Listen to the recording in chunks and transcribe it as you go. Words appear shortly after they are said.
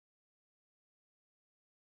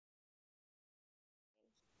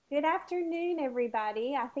Good afternoon,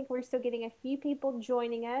 everybody. I think we're still getting a few people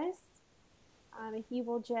joining us. If you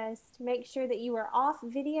will just make sure that you are off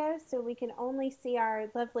video so we can only see our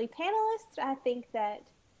lovely panelists, I think that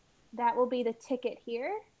will be the ticket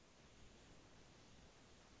here.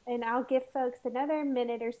 And I'll give folks another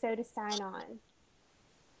minute or so to sign on.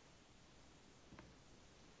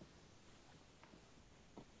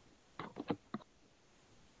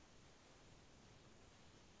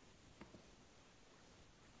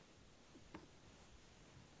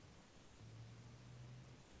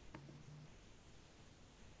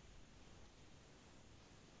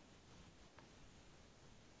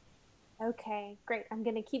 Okay, great. I'm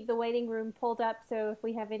going to keep the waiting room pulled up so if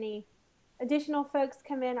we have any additional folks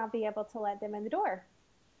come in, I'll be able to let them in the door.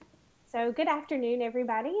 So, good afternoon,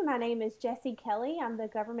 everybody. My name is Jessie Kelley. I'm the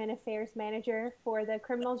Government Affairs Manager for the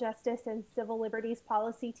Criminal Justice and Civil Liberties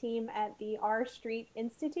Policy Team at the R Street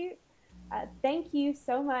Institute. Thank you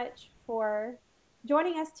so much for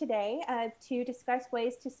joining us today to discuss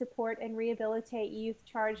ways to support and rehabilitate youth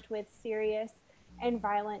charged with serious and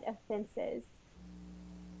violent offenses.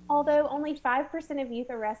 Although only 5% of youth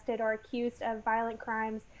arrested are accused of violent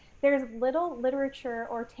crimes, there's little literature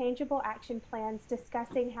or tangible action plans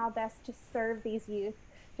discussing how best to serve these youth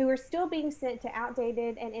who are still being sent to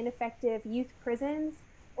outdated and ineffective youth prisons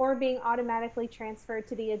or being automatically transferred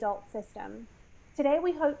to the adult system. Today,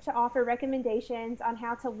 we hope to offer recommendations on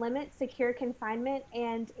how to limit secure confinement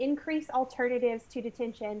and increase alternatives to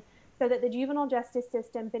detention so that the juvenile justice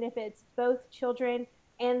system benefits both children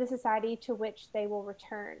and the society to which they will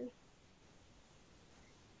return.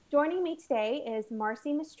 Joining me today is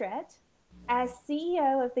Marcy Mistrett. As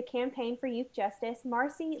CEO of the Campaign for Youth Justice,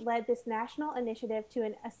 Marcy led this national initiative to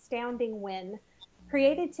an astounding win.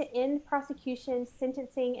 Created to end prosecution,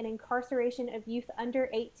 sentencing, and incarceration of youth under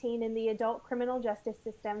 18 in the adult criminal justice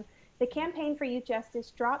system, the Campaign for Youth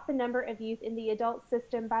Justice dropped the number of youth in the adult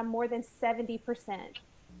system by more than 70%.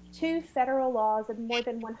 Two federal laws and more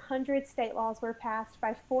than 100 state laws were passed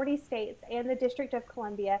by 40 states and the District of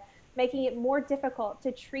Columbia, making it more difficult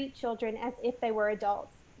to treat children as if they were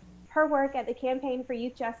adults. Her work at the Campaign for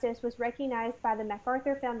Youth Justice was recognized by the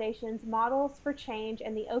MacArthur Foundation's Models for Change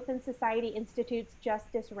and the Open Society Institute's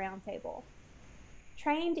Justice Roundtable.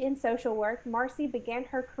 Trained in social work, Marcy began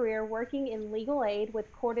her career working in legal aid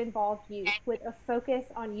with court involved youth, with a focus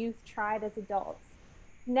on youth tried as adults.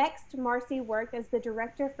 Next, Marcy worked as the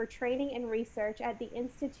Director for Training and Research at the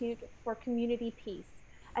Institute for Community Peace,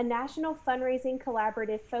 a national fundraising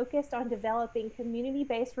collaborative focused on developing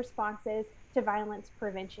community-based responses to violence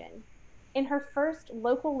prevention. In her first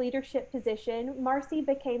local leadership position, Marcy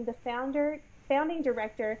became the founding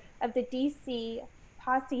director of the DC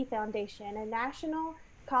Posse Foundation, a national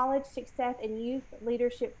college success and youth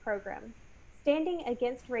leadership program. Standing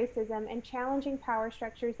against racism and challenging power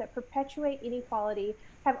structures that perpetuate inequality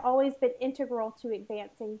have always been integral to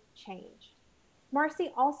advancing change.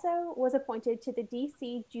 Marcy also was appointed to the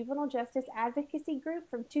DC Juvenile Justice Advocacy Group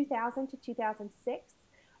from 2000 to 2006,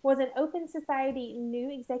 was an Open Society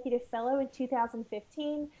New Executive Fellow in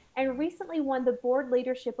 2015, and recently won the Board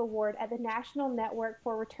Leadership Award at the National Network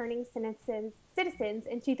for Returning Citizens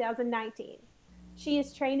in 2019. She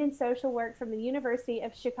is trained in social work from the University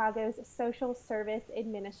of Chicago's Social Service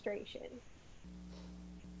Administration.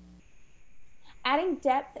 Adding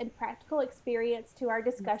depth and practical experience to our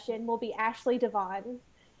discussion will be Ashley DeVaughn.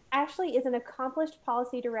 Ashley is an accomplished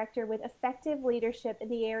policy director with effective leadership in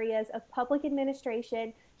the areas of public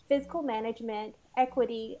administration, fiscal management,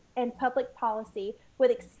 equity, and public policy,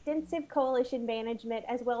 with extensive coalition management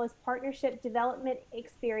as well as partnership development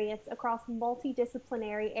experience across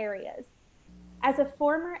multidisciplinary areas. As a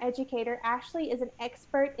former educator, Ashley is an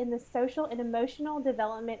expert in the social and emotional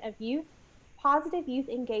development of youth, positive youth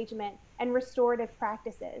engagement, and restorative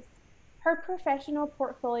practices. Her professional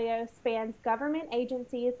portfolio spans government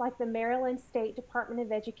agencies like the Maryland State Department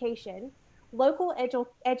of Education, local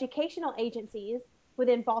educational agencies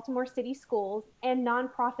within Baltimore City schools, and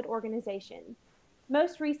nonprofit organizations.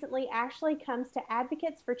 Most recently, Ashley comes to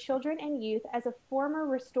Advocates for Children and Youth as a former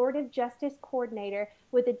restorative justice coordinator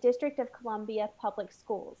with the District of Columbia Public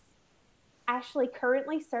Schools. Ashley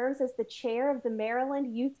currently serves as the chair of the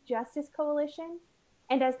Maryland Youth Justice Coalition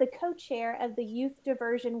and as the co-chair of the Youth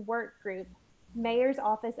Diversion Work Group, Mayor's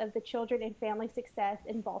Office of the Children and Family Success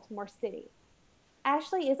in Baltimore City.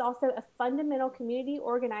 Ashley is also a fundamental community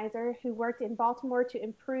organizer who worked in Baltimore to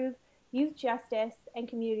improve youth justice and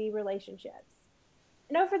community relationships.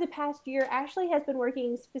 And over the past year, Ashley has been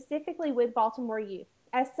working specifically with Baltimore youth.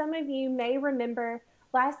 As some of you may remember,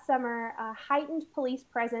 last summer, a heightened police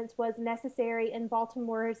presence was necessary in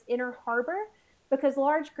Baltimore's Inner Harbor because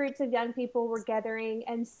large groups of young people were gathering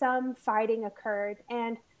and some fighting occurred.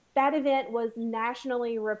 And that event was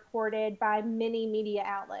nationally reported by many media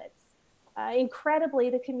outlets. Incredibly,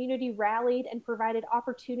 the community rallied and provided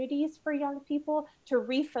opportunities for young people to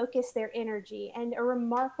refocus their energy, and a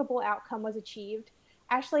remarkable outcome was achieved.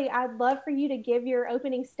 Ashley, I'd love for you to give your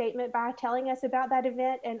opening statement by telling us about that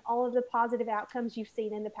event and all of the positive outcomes you've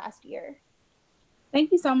seen in the past year.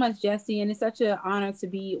 Thank you so much, Jesse. And it's such an honor to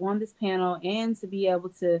be on this panel and to be able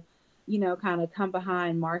to, kind of come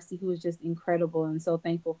behind Marcy, who is just incredible, and so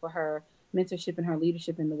thankful for her mentorship and her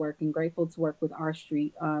leadership in the work, and grateful to work with our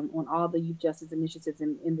street on all the youth justice initiatives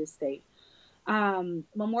in this state.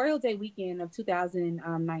 Memorial Day weekend of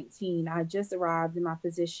 2019, I just arrived in my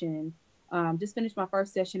position, just finished my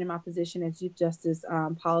first session in my position as Youth Justice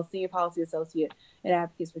Senior Policy Associate at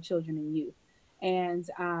Advocates for Children and Youth. And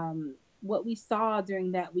what we saw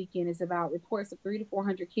during that weekend is about reports of 300 to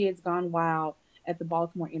 400 kids gone wild at the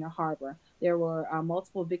Baltimore Inner Harbor. There were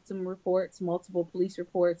multiple victim reports, multiple police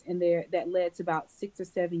reports, and there that led to about 6 or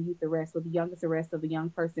 7 youth arrests, with the youngest arrest of a young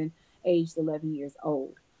person aged 11 years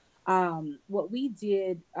old. What we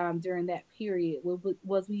did during that period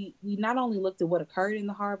was we not only looked at what occurred in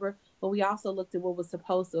the harbor, but we also looked at what was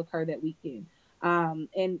supposed to occur that weekend.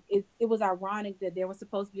 And it was ironic that there was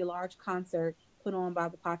supposed to be a large concert put on by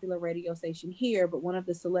the popular radio station here, but one of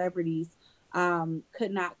the celebrities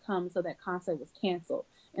could not come, so that concert was canceled.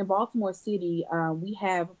 In Baltimore City, we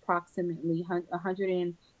have approximately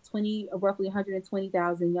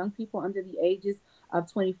 120,000 young people under the ages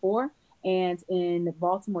of 24. And in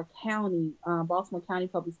Baltimore County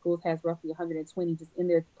Public Schools has roughly 120 just in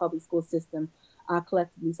their public school system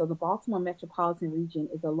collectively. So the Baltimore metropolitan region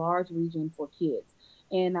is a large region for kids.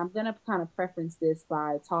 And I'm going to kind of preference this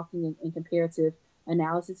by talking in comparative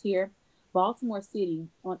analysis here. Baltimore City,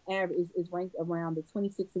 on average, is ranked around the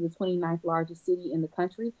 26th to the 29th largest city in the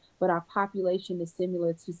country, but our population is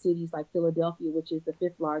similar to cities like Philadelphia, which is the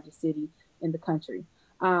 5th largest city in the country.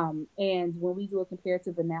 And when we do a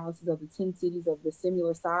comparative analysis of the 10 cities of the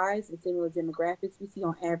similar size and similar demographics, we see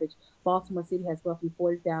on average, Baltimore City has roughly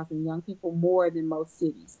 40,000 young people, more than most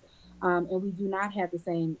cities. And we do not have the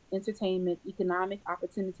same entertainment, economic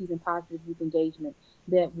opportunities, and positive youth engagement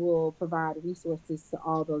that will provide resources to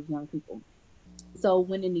all those young people. So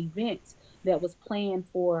when an event that was planned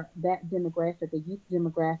for that demographic, a youth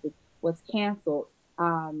demographic, was canceled,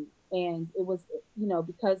 and it was,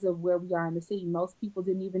 because of where we are in the city, most people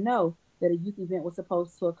didn't even know that a youth event was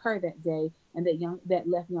supposed to occur that day, and that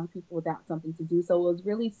left young people without something to do. So it was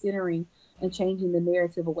really centering and changing the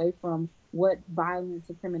narrative away from what violence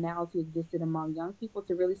and criminality existed among young people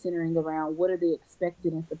to really centering around what are they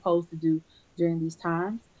expected and supposed to do during these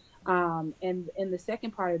times. And the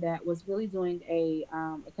second part of that was really doing a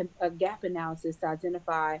gap analysis to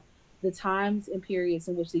identify the times and periods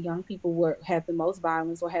in which the young people had the most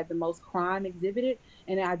violence or had the most crime exhibited,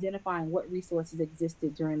 and identifying what resources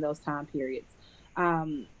existed during those time periods.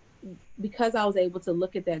 Um, because I was able to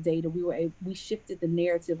look at that data, we shifted the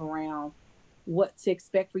narrative around what to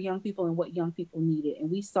expect for young people and what young people needed. And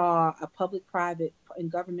we saw a public, private,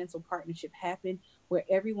 and governmental partnership happen where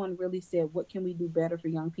everyone really said, what can we do better for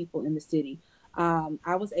young people in the city?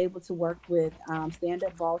 I was able to work with Stand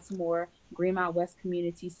Up Baltimore, Greenmount West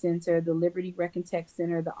Community Center, the Liberty Rec and Tech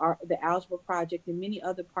Center, the Algebra Project, and many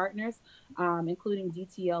other partners, including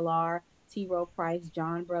DTLR, T. Rowe Price,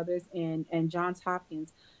 John Brothers, and Johns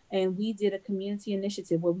Hopkins. And we did a community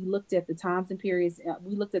initiative where we looked at the times and periods.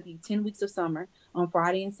 We looked at the 10 weeks of summer on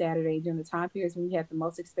Friday and Saturday during the time periods when we had the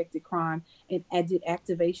most expected crime, and did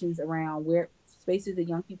activations around where spaces that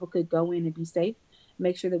young people could go in and be safe,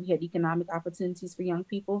 make sure that we had economic opportunities for young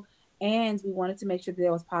people. And we wanted to make sure that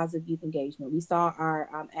there was positive youth engagement. We saw our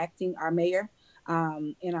our mayor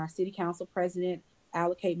and our city council president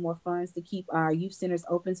allocate more funds to keep our youth centers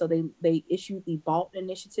open. So they issued the BALT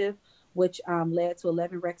initiative, which led to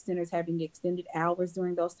 11 rec centers having extended hours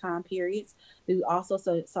during those time periods. We also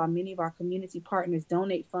saw many of our community partners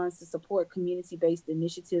donate funds to support community-based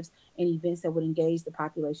initiatives and events that would engage the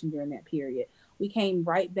population during that period. We came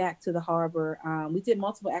right back to the harbor. We did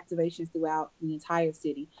multiple activations throughout the entire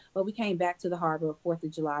city, but we came back to the harbor 4th of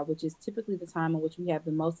July, which is typically the time in which we have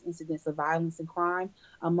the most incidents of violence and crime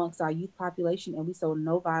amongst our youth population. And we saw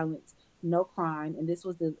no violence, no crime. And this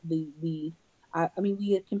was we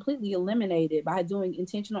had completely eliminated, by doing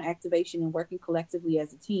intentional activation and working collectively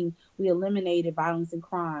as a team, we eliminated violence and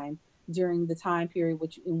crime during the time period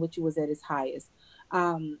in which it was at its highest.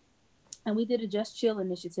 And we did a Just Chill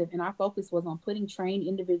initiative, and our focus was on putting trained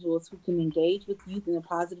individuals who can engage with youth in a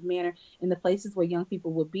positive manner in the places where young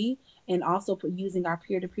people would be, and also using our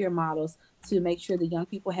peer-to-peer models to make sure the young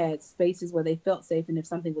people had spaces where they felt safe, and if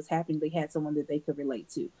something was happening, they had someone that they could relate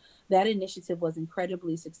to. That initiative was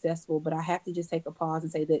incredibly successful, but I have to just take a pause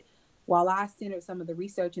and say that while I centered some of the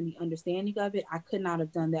research and the understanding of it, I could not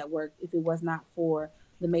have done that work if it was not for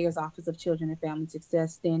the Mayor's Office of Children and Family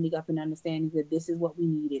Success standing up and understanding that this is what we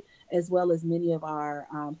needed, as well as many of our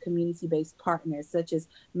community-based partners, such as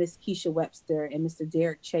Miss Keisha Webster and Mr.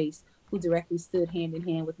 Derek Chase, who directly stood hand in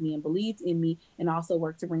hand with me and believed in me, and also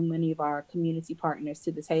worked to bring many of our community partners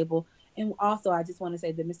to the table. And also, I just want to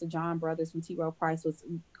say that Mr. John Brothers from T. Rowe Price was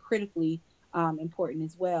critically important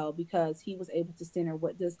as well, because he was able to center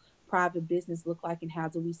what does private business look like and how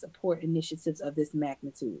do we support initiatives of this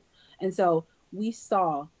magnitude. And so we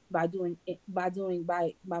saw by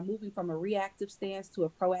moving from a reactive stance to a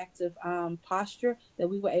proactive posture that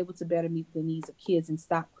we were able to better meet the needs of kids and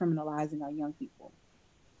stop criminalizing our young people.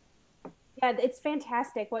 Yeah, it's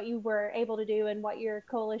fantastic what you were able to do and what your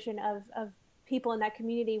coalition of people in that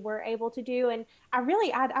community were able to do. And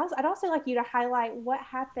I'd also like you to highlight what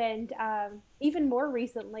happened even more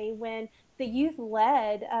recently when the youth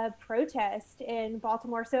led a protest in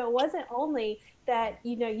Baltimore. So it wasn't only that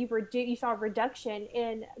you saw a reduction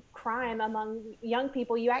in crime among young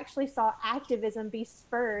people, you actually saw activism be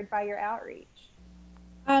spurred by your outreach.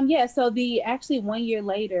 Yeah, so the actually 1 year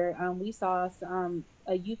later, we saw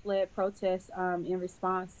a youth-led protest in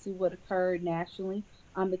response to what occurred nationally,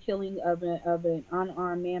 the killing of an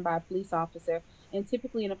unarmed man by a police officer. And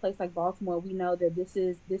typically, in a place like Baltimore, we know that this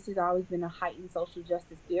has always been a heightened social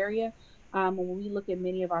justice area. When we look at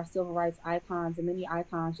many of our civil rights icons and many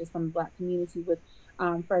icons just from the Black community, with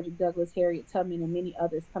Frederick Douglass, Harriet Tubman, and many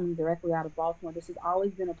others coming directly out of Baltimore, this has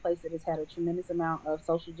always been a place that has had a tremendous amount of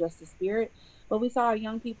social justice spirit. But we saw our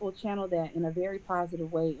young people channel that in a very positive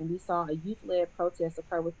way, and we saw a youth-led protest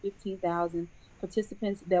occur with 15,000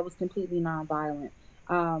 participants that was completely nonviolent.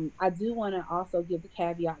 I do want to also give the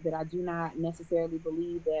caveat that I do not necessarily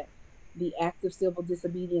believe that the act of civil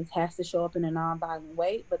disobedience has to show up in a nonviolent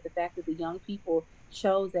way, but the fact that the young people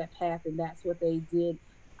chose that path and that's what they did,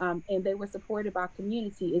 and they were supported by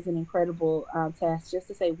community, is an incredible task. Just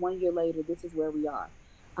to say, 1 year later, this is where we are.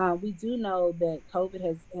 We do know that COVID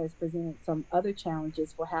has presented some other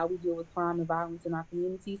challenges for how we deal with crime and violence in our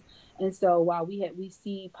communities. And so while we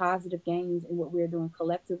see positive gains in what we're doing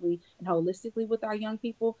collectively and holistically with our young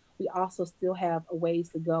people, we also still have a ways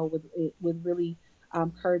to go with really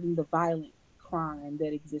curbing the violent crime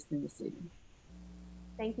that exists in the city.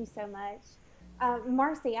 Thank you so much.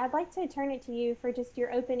 Marcy, I'd like to turn it to you for just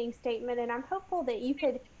your opening statement, and I'm hopeful that you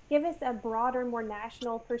could give us a broader, more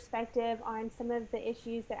national perspective on some of the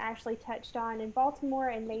issues that Ashley touched on in Baltimore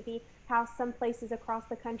and maybe how some places across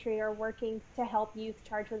the country are working to help youth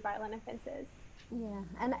charged with violent offenses. Yeah,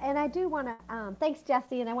 and I do want to thanks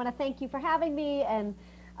Jesse, and I want to thank you for having me. And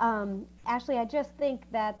Ashley, I just think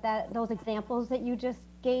that those examples that you just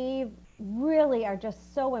gave really are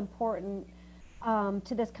just so important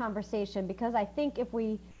to this conversation, because I think if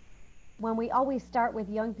we when we always start with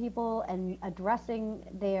young people and addressing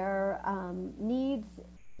their needs,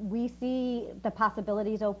 we see the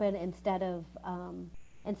possibilities open instead of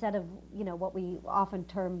what we often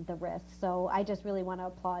term the risks. So I just really want to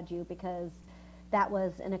applaud you, because that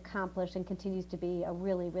was an accomplished and continues to be a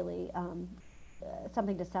really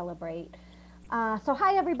something to celebrate. So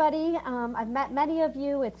hi everybody. I've met many of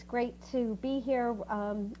you. It's great to be here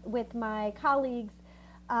with my colleagues.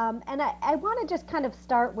 And I want to just kind of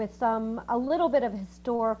start with a little bit of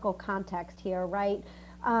historical context here, right?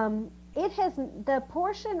 It has the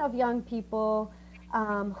portion of young people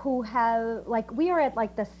who have like we are at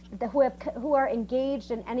like this who are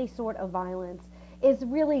engaged in any sort of violence is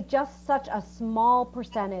really just such a small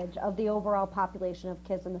percentage of the overall population of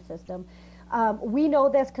kids in the system. We know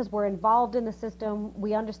this because we're involved in the system.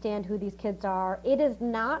 We understand who these kids are. It is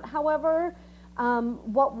not, however,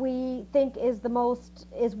 what we think is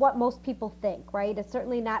what most people think, right? It's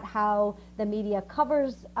certainly not how the media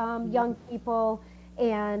covers young people,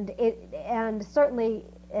 and certainly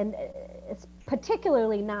and it's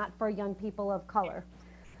particularly not for young people of color.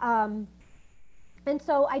 Um, and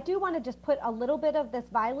so I do want to just put a little bit of this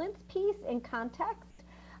violence piece in context.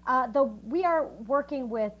 Though we are working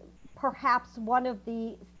with perhaps one of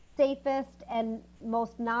the safest and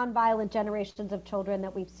most nonviolent generations of children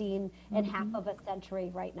that we've seen in half Mm-hmm. of a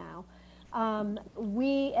century right now.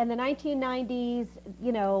 We in the 1990s,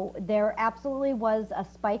 there absolutely was a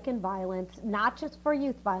spike in violence, not just for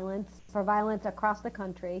youth violence, for violence across the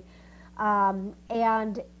country.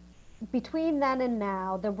 And between then and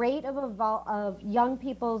now, the rate of young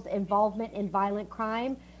people's involvement in violent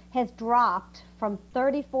crime has dropped from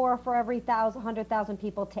 34 for every 100,000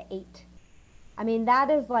 people to 8. I mean, that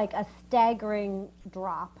is like a staggering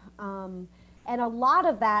drop. And a lot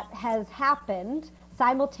of that has happened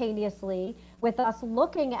simultaneously with us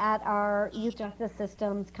looking at our youth justice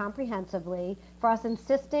systems comprehensively, for us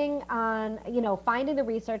insisting on, finding the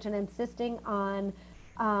research and insisting on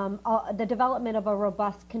the development of a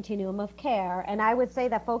robust continuum of care. And I would say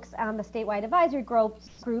that folks on the statewide advisory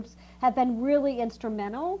groups have been really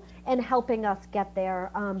instrumental in helping us get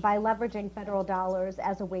there by leveraging federal dollars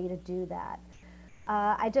as a way to do that.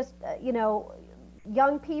 I just,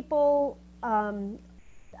 young people,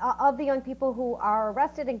 of the young people who are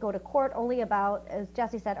arrested and go to court, only about, as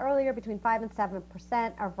Jesse said earlier, between 5 and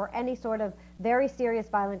 7% are for any sort of very serious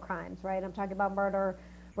violent crimes, right? I'm talking about murder,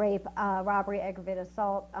 rape, robbery, aggravated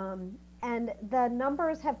assault. And the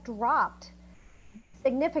numbers have dropped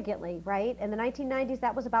significantly, right? In the 1990s,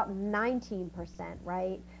 that was about 19%,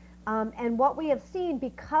 right? And what we have seen,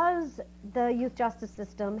 because the youth justice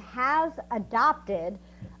system has adopted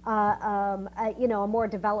a more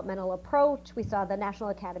developmental approach. We saw the National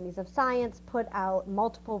Academies of Science put out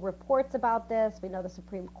multiple reports about this. We know the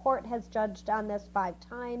Supreme Court has judged on this 5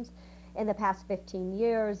 times in the past 15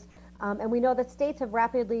 years. And we know that states have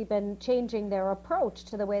rapidly been changing their approach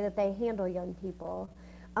to the way that they handle young people.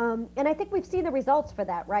 And I think we've seen the results for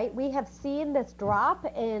that, right? We have seen this drop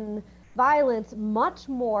in violence much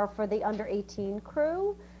more for the under 18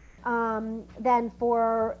 crew than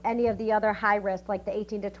for any of the other high risk, like the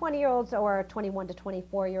 18 to 20-year-olds or 21 to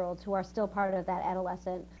 24-year-olds who are still part of that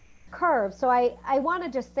adolescent curve. So I want to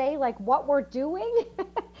just say, like, what we're doing,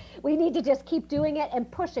 we need to just keep doing it and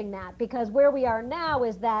pushing that, because where we are now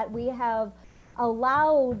is that we have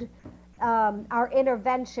allowed our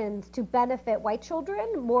interventions to benefit white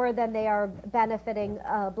children more than they are benefiting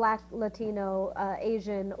Black, Latino,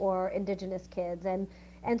 Asian, or Indigenous kids. And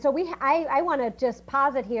so I want to just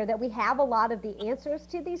posit here that we have a lot of the answers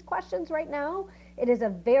to these questions right now. It is a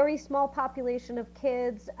very small population of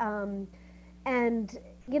kids, and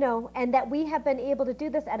that we have been able to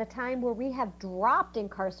do this at a time where we have dropped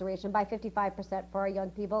incarceration by 55% for our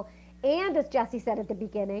young people. And as Jesse said at the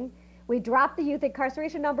beginning, we dropped the youth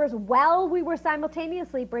incarceration numbers while we were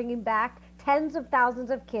simultaneously bringing back tens of thousands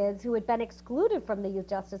of kids who had been excluded from the youth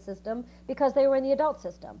justice system because they were in the adult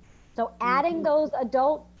system. So adding those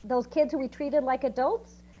kids who we treated like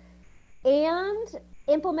adults, and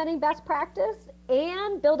implementing best practice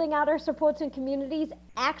and building out our supports in communities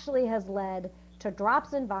actually has led to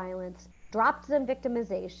drops in violence, drops in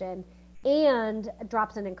victimization, and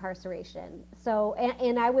drops in incarceration. So,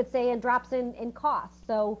 and I would say, and drops in costs.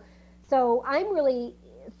 So I'm really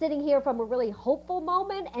sitting here from a really hopeful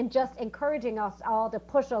moment and just encouraging us all to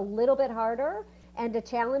push a little bit harder and to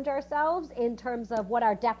challenge ourselves in terms of what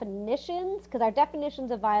our definitions, because our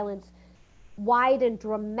definitions of violence widened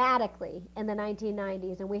dramatically in the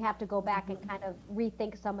 1990s, and we have to go back and kind of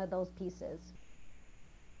rethink some of those pieces.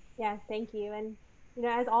 Yeah, thank you. And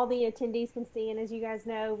as all the attendees can see, and as you guys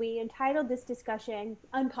know, we entitled this discussion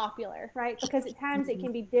Unpopular, right? Because at times it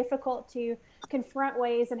can be difficult to confront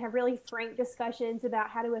ways and have really frank discussions about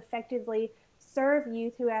how to effectively serve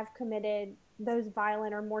youth who have committed those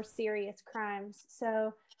violent or more serious crimes.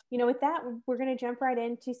 So, with that, we're going to jump right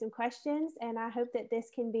into some questions, and I hope that this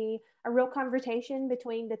can be a real conversation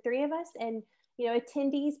between the 3 of us. And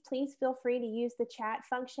attendees, please feel free to use the chat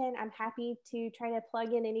function. I'm happy to try to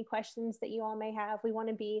plug in any questions that you all may have. We want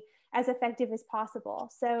to be as effective as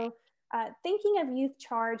possible. So thinking of youth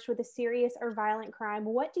charged with a serious or violent crime,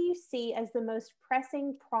 what do you see as the most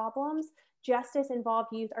pressing problems justice-involved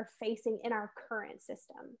youth are facing in our current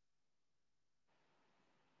system?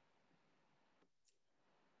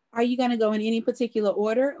 Are you going to go in any particular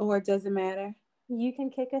order, or does it matter? You can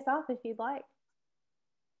kick us off if you'd like.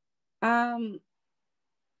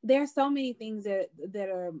 There are so many things that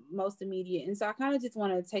are most immediate. And so I kind of just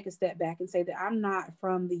want to take a step back and say that I'm not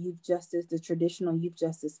from the traditional youth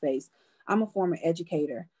justice space. I'm a former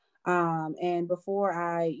educator. And before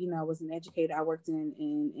I, was an educator, I worked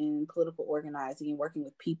in political organizing and working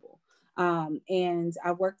with people. And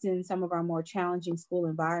I worked in some of our more challenging school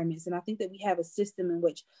environments. And I think that we have a system in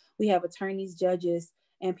which we have attorneys, judges,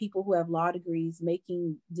 and people who have law degrees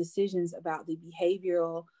making decisions about the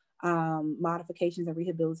behavioral modifications and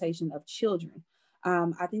rehabilitation of children.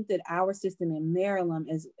 I think that our system in Maryland,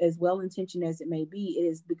 as well-intentioned as it may be, it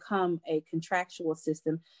has become a contractual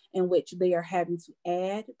system in which they are having to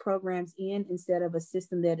add programs in instead of a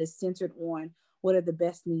system that is centered on what are the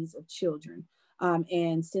best needs of children,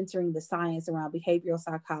 and centering the science around behavioral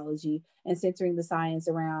psychology and centering the science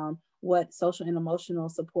around what social and emotional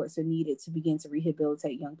supports are needed to begin to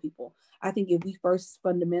rehabilitate young people. I think if we first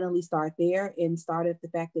fundamentally start there and start at the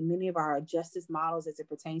fact that many of our justice models as it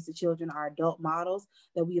pertains to children are adult models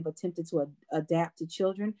that we have attempted to adapt to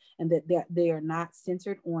children, and that they are not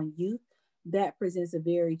centered on youth, that presents a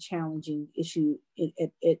very challenging issue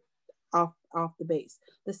off the base.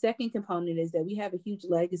 The second component is that we have a huge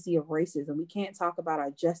legacy of racism. We can't talk about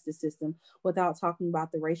our justice system without talking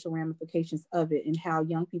about the racial ramifications of it and how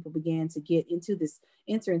young people began to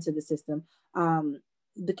enter into the system.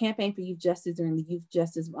 The campaign for youth justice during the youth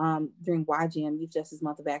justice during YGM Youth Justice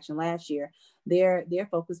Month of Action last year, their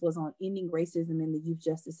focus was on ending racism in the youth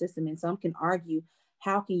justice system. And some can argue,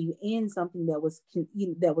 how can you end something that was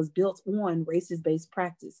built on racist based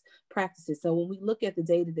practices? So when we look at the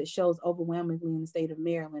data that shows overwhelmingly in the state of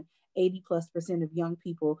Maryland, 80+% of young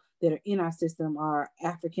people that are in our system are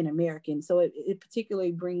African American. So it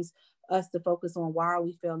particularly brings us to focus on, why are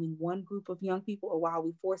we failing one group of young people, or why are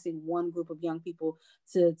we forcing one group of young people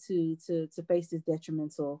to face this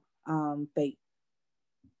detrimental fate?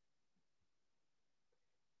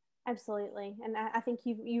 Absolutely. And I think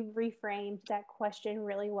you reframed that question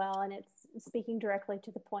really well, and it's speaking directly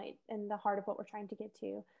to the point and the heart of what we're trying to get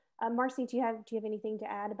to. Marcy, do you have anything to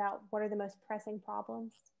add about what are the most pressing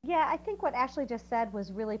problems? Yeah, I think what Ashley just said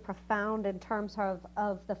was really profound in terms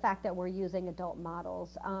of the fact that we're using adult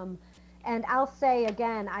models. And I'll say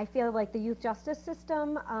again, I feel like the youth justice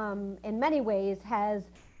system, in many ways, has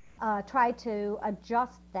tried to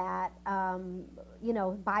adjust that,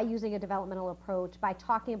 by using a developmental approach, by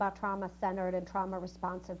talking about trauma-centered and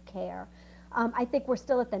trauma-responsive care. I think we're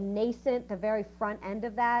still at the very front end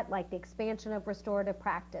of that, like the expansion of restorative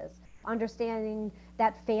practice, understanding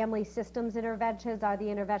that family systems interventions are the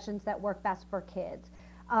interventions that work best for kids.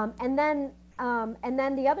 And then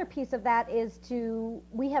the other piece of that is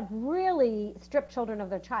we have really stripped children of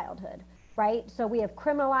their childhood, right? So we have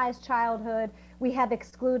criminalized childhood. We have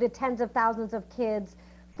excluded tens of thousands of kids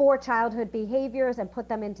for childhood behaviors and put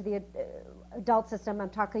them into the adult system. I'm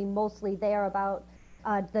talking mostly there about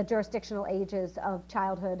the jurisdictional ages of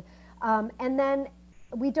childhood. And then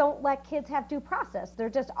we don't let kids have due process. They're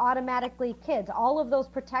just automatically kids. All of those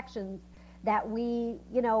protections that we,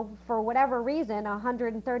 for whatever reason,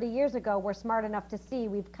 130 years ago, were smart enough to see,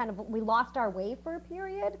 we lost our way for a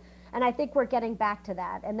period. And I think we're getting back to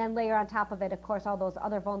that. And then layer on top of it, of course, all those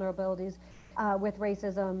other vulnerabilities with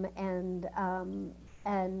racism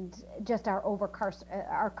and just our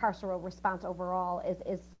carceral response overall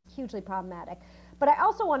is hugely problematic. But I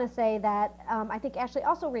also want to say that I think Ashley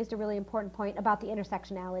also raised a really important point about the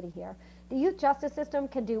intersectionality here. The youth justice system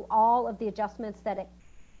can do all of the adjustments that it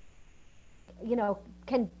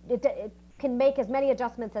can make as many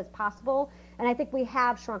adjustments as possible. And I think we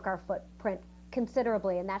have shrunk our footprint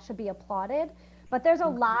considerably, and that should be applauded. But there's a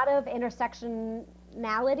lot of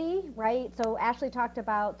intersectionality, right? So Ashley talked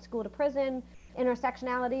about school to prison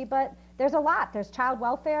intersectionality, but there's a lot. There's child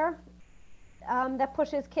welfare that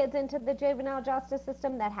pushes kids into the juvenile justice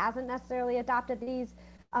system that hasn't necessarily adopted these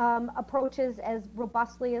approaches as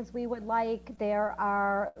robustly as we would like. There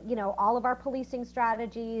are, all of our policing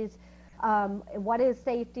strategies. What is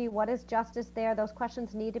safety? What is justice there? Those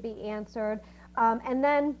questions need to be answered. And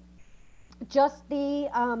then just the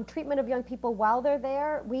treatment of young people while they're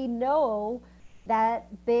there. We know that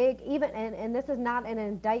and this is not an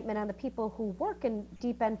indictment on the people who work in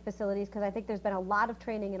deep end facilities, because I think there's been a lot of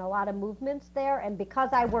training and a lot of movements there. And because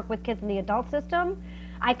I work with kids in the adult system,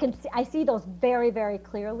 I see those very, very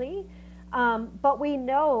clearly. But we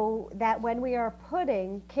know that when we are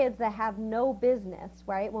putting kids that have no business,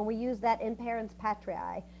 right, when we use that in parens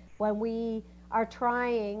patriae, when we are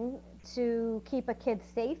trying to keep a kid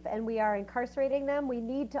safe and we are incarcerating them, we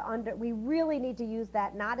really need to use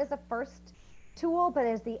that not as a first tool, but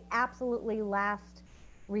as the absolutely last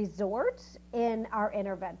resort in our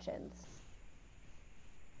interventions.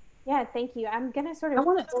 Yeah, thank you. I'm gonna sort of.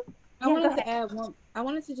 I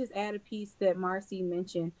wanted to just add a piece that Marcy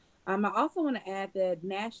mentioned. I also want to add that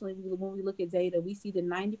nationally, when we look at data, we see that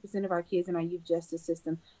 90% of our kids in our youth justice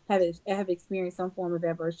system have experienced some form of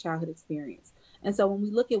adverse childhood experience. And so when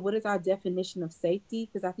we look at what is our definition of safety,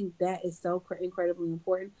 because I think that is so incredibly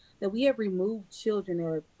important, that we have removed children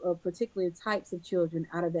or particular types of children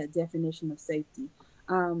out of that definition of safety.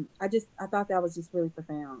 I thought that was just really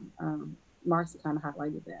profound. Marcy kind of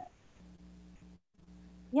highlighted that.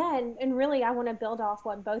 Yeah, and really, I want to build off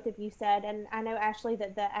what both of you said. And I know, Ashley,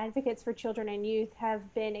 that the advocates for children and youth have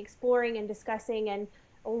been exploring and discussing and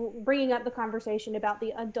bringing up the conversation about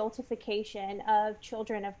the adultification of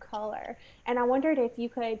children of color. And I wondered if you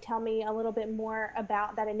could tell me a little bit more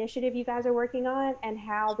about that initiative you guys are working on and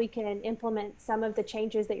how we can implement some of the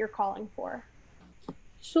changes that you're calling for.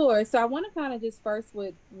 Sure. So I want to kind of just first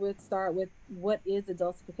with start with what is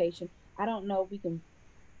adultification. I don't know if we can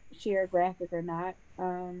share a graphic or not,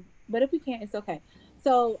 but if we can't, it's okay.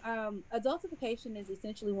 So adultification is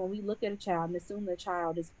essentially when we look at a child and assume the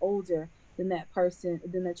child is older than that person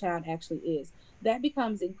than the child actually is. That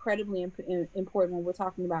becomes incredibly important when we're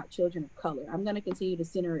talking about children of color. I'm going to continue to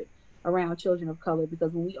center it around children of color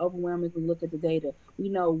because when we overwhelmingly look at the data, we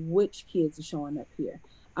know which kids are showing up here.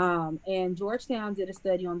 And Georgetown did a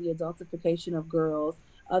study on the adultification of girls.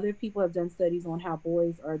 Other people have done studies on how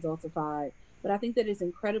boys are adultified. But I think that it's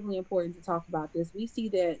incredibly important to talk about this. We see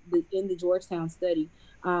that in the Georgetown study,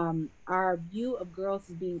 our view of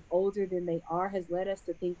girls as being older than they are has led us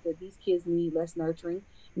to think that these kids need less nurturing,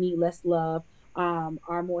 need less love,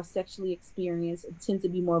 are more sexually experienced, tend to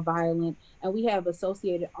be more violent. And we have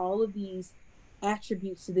associated all of these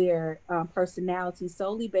attributes to their personality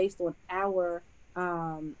solely based on our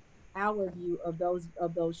view of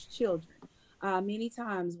those children. Many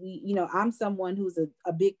times I'm someone who's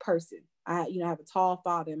a big person. I have a tall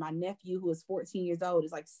father. My nephew, who is 14 years old,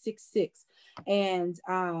 is like 6'6", and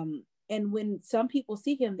when some people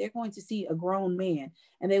see him, they're going to see a grown man,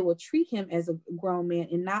 and they will treat him as a grown man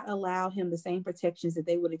and not allow him the same protections that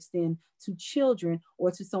they would extend to children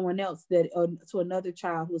or to someone else to another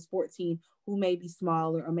child who is 14 who may be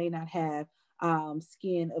smaller or may not have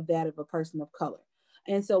skin of that of a person of color.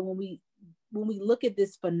 And so when we look at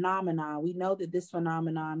this phenomenon, we know that this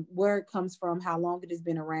phenomenon, where it comes from, how long it has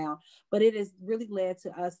been around, but it has really led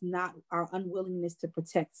to us not our unwillingness to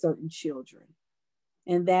protect certain children.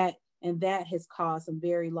 And that has caused some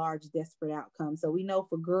very large desperate outcomes. So we know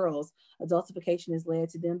for girls, adultification has led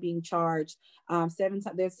to them being charged they're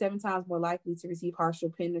 7 times more likely to receive harsher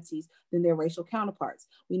penalties than their racial counterparts.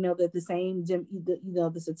 We know that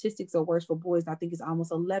the statistics are worse for boys. I think it's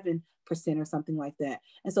almost 11% or something like that.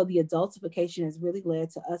 And so the adultification has really led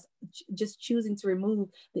to us just choosing to remove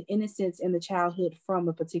the innocence and the childhood from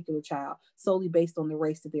a particular child solely based on the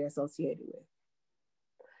race that they're associated with.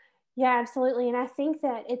 Yeah, absolutely. And I think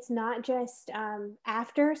that it's not just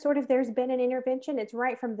after sort of there's been an intervention, it's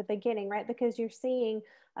right from the beginning, right? Because you're seeing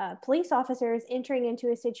police officers entering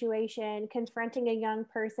into a situation, confronting a young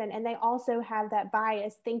person, and they also have that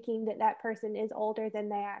bias thinking that that person is older than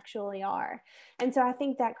they actually are. And so I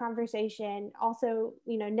think that conversation also,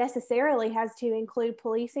 necessarily has to include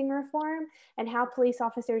policing reform and how police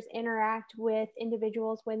officers interact with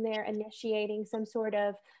individuals when they're initiating some sort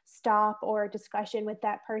of stop or discussion with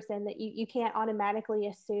that person, that you can't automatically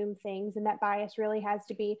assume things, and that bias really has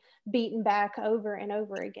to be beaten back over and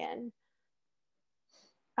over again.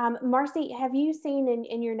 Marcy, have you seen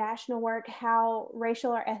in your national work how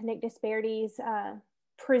racial or ethnic disparities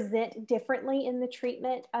present differently in the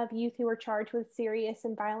treatment of youth who are charged with serious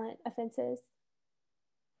and violent offenses?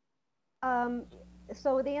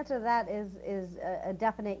 So the answer to that is a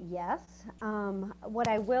definite yes. What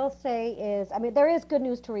I will say is, I mean, there is good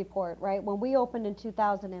news to report, right? When we opened in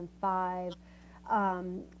 2005,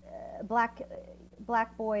 um, black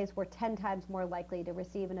black boys were 10 times more likely to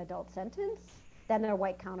receive an adult sentence than their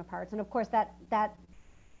white counterparts, and of course that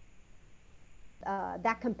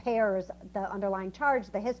compares the underlying charge,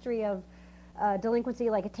 the history of delinquency,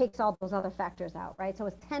 like it takes all those other factors out, right? So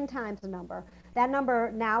it's 10 times the number. That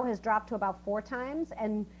number now has dropped to about 4 times,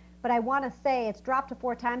 but I want to say it's dropped to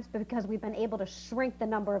 4 times because we've been able to shrink the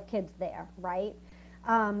number of kids there, right?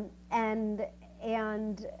 And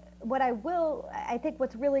what I think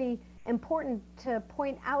what's really important to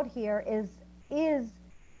point out here is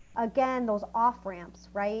again those off ramps,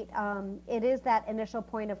 right? It is that initial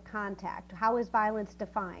point of contact. How is violence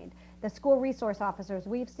defined? The school resource officers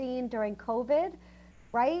we've seen during COVID,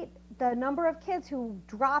 right? The number of kids who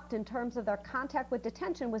dropped in terms of their contact with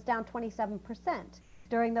detention was down 27%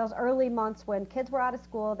 during those early months when kids were out of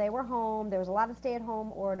school, they were home, there was a lot of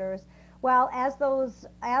stay-at-home orders. Well, as those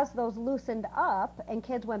loosened up and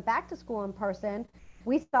kids went back to school in person,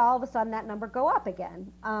 we saw all of a sudden that number go up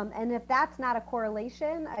again. And if that's not a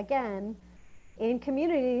correlation, again, in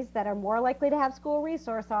communities that are more likely to have school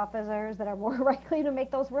resource officers, that are more likely to make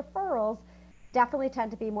those referrals, definitely tend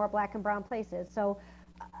to be more black and brown places. So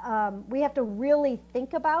we have to really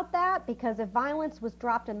think about that, because if violence was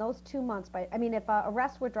dropped in those 2 months if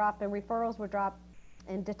arrests were dropped and referrals were dropped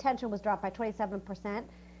and detention was dropped by 27%,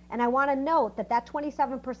 and I want to note that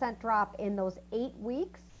 27% drop in those 8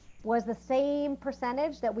 weeks was the same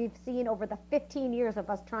percentage that we've seen over the 15 years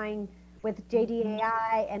of us trying with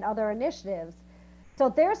JDAI and other initiatives. So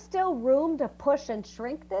there's still room to push and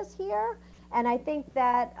shrink this here. And I think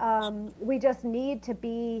that we just need to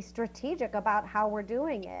be strategic about how we're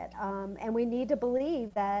doing it. And we need to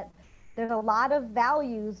believe that there's a lot of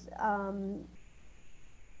values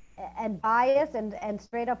and bias and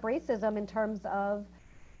straight up racism in terms of,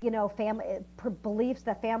 family beliefs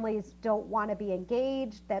that families don't want to be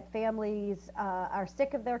engaged, that families are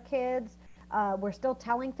sick of their kids. We're still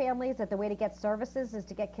telling families that the way to get services is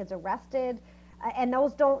to get kids arrested, and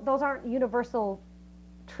those aren't universal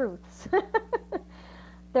truths.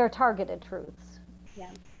 They're targeted truths. Yeah.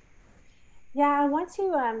 Yeah, I want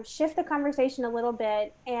to shift the conversation a little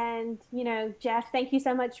bit. And, Jeff, thank you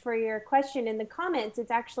so much for your question in the comments.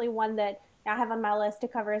 It's actually one that I have on my list to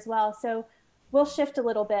cover as well. So we'll shift a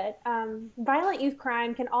little bit. Violent youth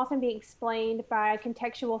crime can often be explained by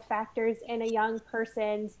contextual factors in a young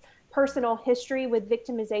person's personal history with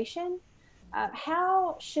victimization.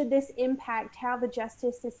 How should this impact how the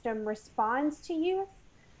justice system responds to youth?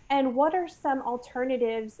 And what are some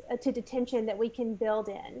alternatives to detention that we can build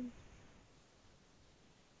in?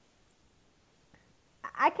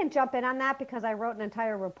 I can jump in on that because I wrote an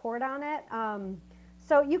entire report on it.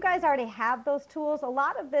 So you guys already have those tools. A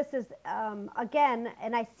lot of this is, again,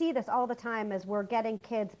 and I see this all the time as we're getting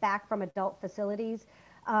kids back from adult facilities.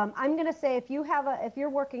 I'm going to say if you're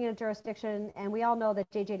working in a jurisdiction, and we all know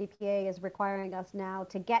that JJDPA is requiring us now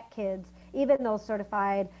to get kids, even those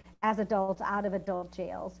certified as adults, out of adult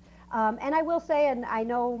jails. And I will say, and I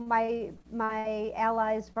know my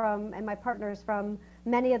allies and my partners from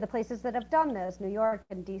many of the places that have done this, New York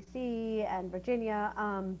and DC and Virginia,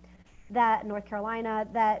 North Carolina,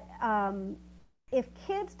 that if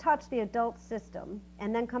kids touch the adult system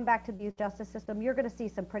and then come back to the youth justice system, you're going to see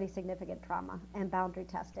some pretty significant trauma and boundary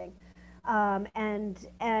testing.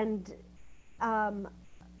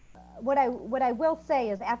 What I will say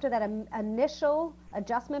is after that initial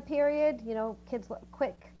adjustment period,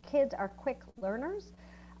 kids are quick learners.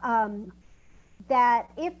 That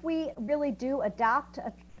if we really do adopt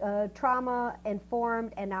a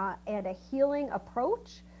trauma-informed and a healing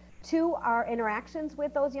approach to our interactions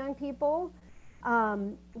with those young people,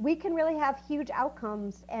 we can really have huge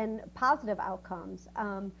outcomes and positive outcomes.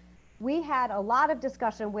 We had a lot of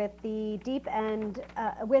discussion with the deep end,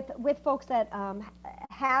 with folks that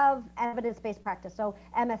have evidence-based practice, so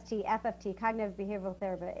MST, FFT, cognitive behavioral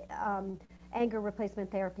therapy, anger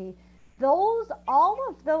replacement therapy. All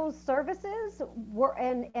of those services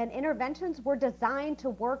and interventions were designed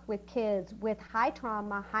to work with kids with high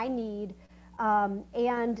trauma, high need,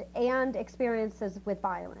 and experiences with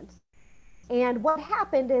violence. And what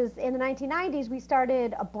happened is in the 1990s, we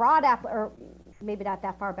started a broad or maybe not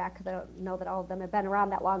that far back because I don't know that all of them have been around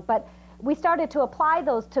that long, but we started to apply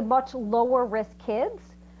those to much lower risk kids.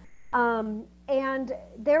 And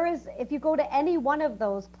if you go to any one of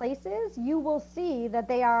those places, you will see that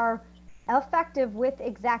they are effective with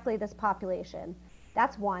exactly this population.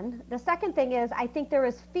 That's one. The second thing is, I think there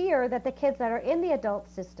is fear that the kids that are in the adult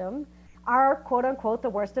system are quote unquote the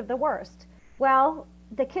worst of the worst. Well,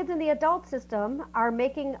 the kids in the adult system are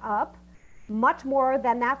making up much more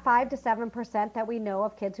than that 5 to 7% that we know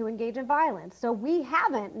of kids who engage in violence. So we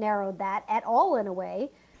haven't narrowed that at all in a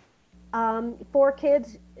way. For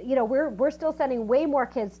kids, we're still sending way more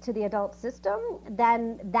kids to the adult system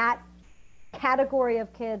than that category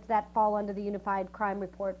of kids that fall under the Unified Crime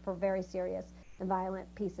Report for very serious and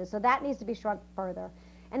violent pieces. So that needs to be shrunk further.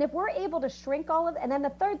 And if we're able to shrink and then the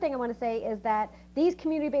third thing I want to say is that these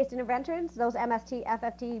community-based interventions, those MST,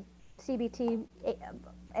 FFT, CBT,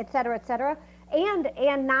 et cetera,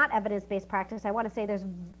 and not evidence-based practice, I want to say there's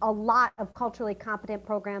a lot of culturally competent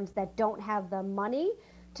programs that don't have the money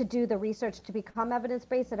to do the research to become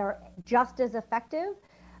evidence-based that are just as effective.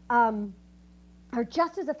 Are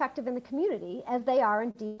just as effective in the community as they are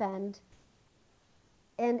in deep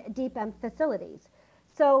end facilities.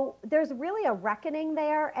 So there's really a reckoning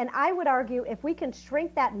there, and I would argue if we can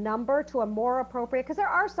shrink that number to a more appropriate, because there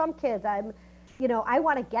are some kids I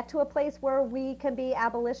want to get to a place where we can be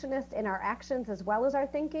abolitionist in our actions as well as our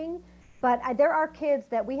thinking, but there are kids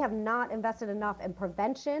that we have not invested enough in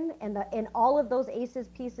prevention and in all of those ACEs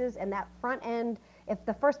pieces and that front end. If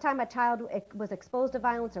the first time a child was exposed to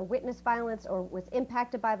violence or witnessed violence or was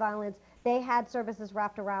impacted by violence, they had services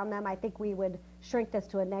wrapped around them, I think we would shrink this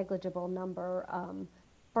to a negligible number,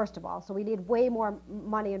 first of all. So we need way more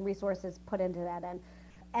money and resources put into that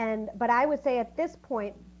end. But I would say at this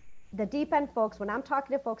point, the deep end folks, when I'm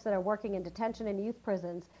talking to folks that are working in detention and youth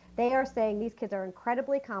prisons, they are saying these kids are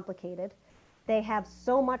incredibly complicated. They have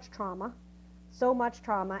so much trauma,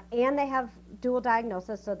 and they have dual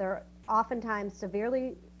diagnosis, so they're oftentimes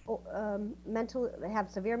severely have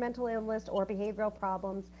severe mental illness or behavioral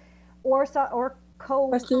problems, or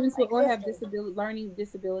Or students with, or have coexisting disability, learning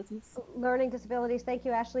disabilities. learning disabilities. Thank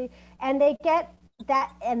you, Ashley. And they get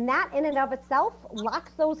that, and that in and of itself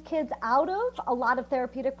locks those kids out of a lot of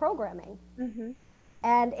therapeutic programming. Mm-hmm.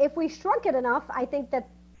 And if we shrunk it enough, I think that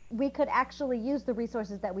we could actually use the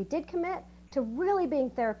resources that we did commit to really being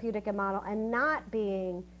therapeutic and model and not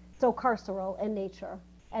being so carceral in nature.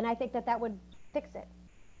 And I think that that would fix it.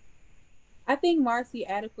 I think Marcy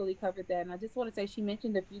adequately covered that, and I just want to say she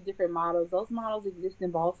mentioned a few different models. Those models exist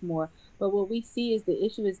in Baltimore, but what we see is the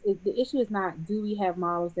issue is not do we have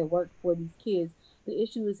models that work for these kids. The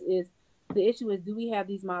issue is do we have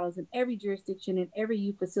these models in every jurisdiction, in every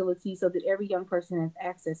youth facility, so that every young person has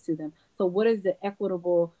access to them. So what is the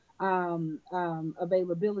equitable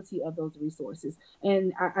availability of those resources?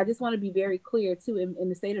 And I just want to be very clear too. In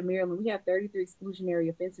the state of Maryland, we have 33 exclusionary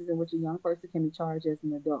offenses in which a young person can be charged as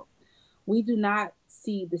an adult. We do not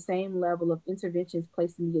see the same level of interventions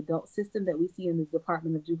placed in the adult system that we see in the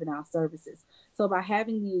Department of Juvenile Services. So by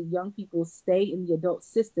having the young people stay in the adult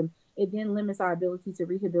system, it then limits our ability to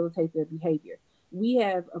rehabilitate their behavior. We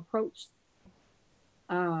have approached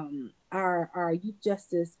our youth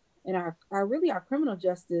justice and our criminal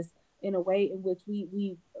justice in a way in which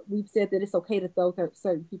we've said that it's okay to throw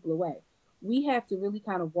certain people away. We have to really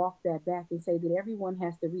kind of walk that back and say that everyone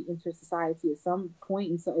has to re-enter society at some point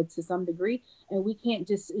and so to some degree, and we can't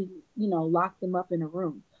just lock them up in a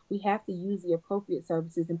room. We have to use the appropriate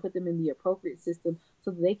services and put them in the appropriate system so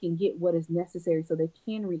that they can get what is necessary so they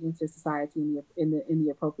can re-enter society in the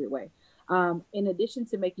appropriate way. In addition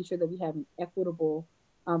to making sure that we have an equitable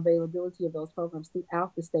availability of those programs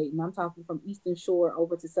throughout the state. And I'm talking from Eastern Shore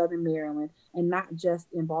over to Southern Maryland, and not just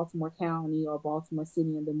in Baltimore County or Baltimore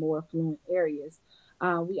City and the more affluent areas.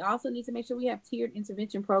 We also need to make sure we have tiered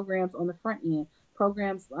intervention programs on the front end.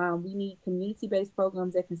 Programs, we need community-based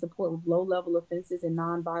programs that can support with low-level offenses and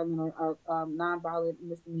nonviolent or nonviolent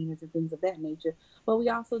misdemeanors and things of that nature. But we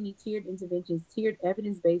also need tiered interventions, tiered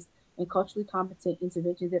evidence-based and culturally competent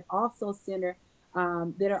interventions that also center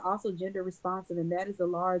that are also gender responsive, and that is a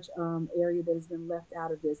large area that has been left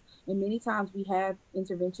out of this. And many times we have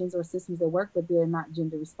interventions or systems that work, but they're not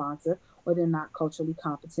gender responsive or they're not culturally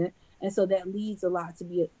competent, and so that leaves a lot to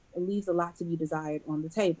be desired on the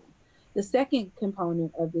table. The second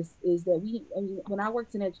component of this is that when I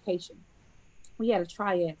worked in education, we had a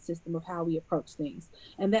triad system of how we approach things,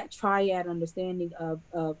 and that triad understanding of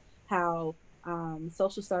how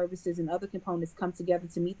social services and other components come together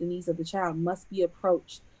to meet the needs of the child must be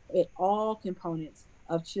approached at all components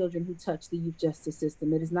of children who touch the youth justice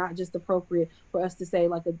system. It is not just appropriate for us to say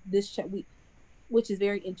like which is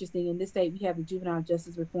very interesting. In this state, we have the Juvenile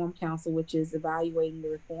Justice Reform Council, which is evaluating the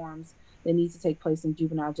reforms that need to take place in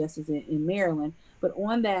juvenile justice in Maryland. But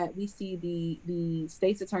on that, we see the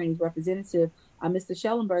state's attorney's representative, Mr.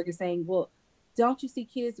 Schellenberg, is saying, well, don't you see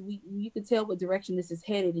kids? You can tell what direction this is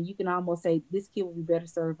headed, and you can almost say this kid will be better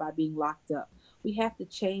served by being locked up. We have to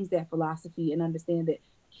change that philosophy and understand that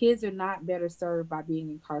kids are not better served by being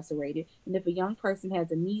incarcerated. And if a young person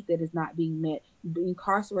has a need that is not being met,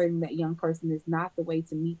 incarcerating that young person is not the way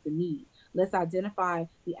to meet the need. Let's identify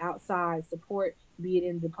the outside support, be it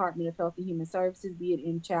in the Department of Health and Human Services, be it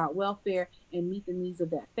in child welfare, and meet the needs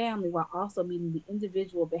of that family while also meeting the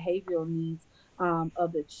individual behavioral needs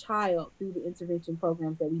of the child through the intervention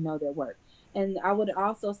programs that we know that work. And I would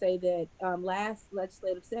also say that last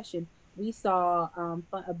legislative session, we saw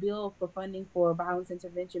a bill for funding for violence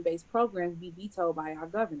intervention-based programs be vetoed by our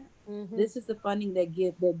governor. Mm-hmm. This is the funding that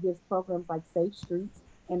gives programs like Safe Streets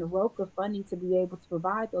and ROCA funding to be able to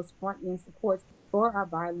provide those front-end supports for our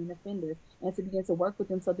violent offenders and to begin to work with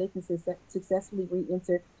them so they can successfully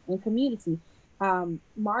re-enter in community.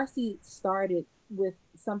 Marcy started with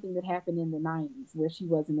something that happened in the 90s where she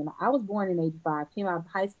was I was born in 85, came out of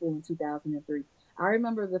high school in 2003. I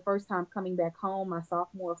remember the first time coming back home my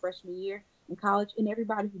sophomore or freshman year in college, and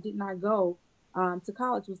everybody who did not go to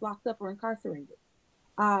college was locked up or incarcerated.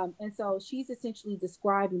 And so she's essentially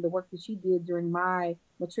describing the work that she did during my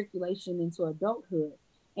matriculation into adulthood.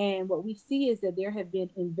 And what we see is that there have been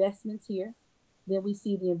investments here, then we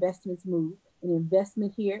see the investments move, an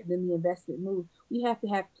investment here, then the investment move. We have to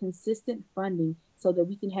have consistent funding so that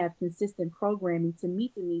we can have consistent programming to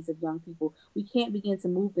meet the needs of young people. We can't begin to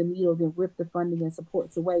move the needle, then rip the funding and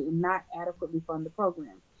supports away and not adequately fund the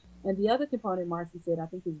programs. And the other component Marcy said I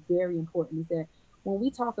think is very important is that when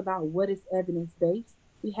we talk about what is evidence-based,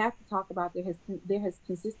 we have to talk about there has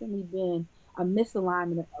consistently been a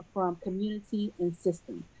misalignment from community and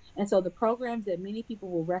system. And so the programs that many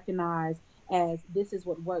people will recognize as this is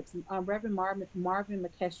what works. Reverend Marvin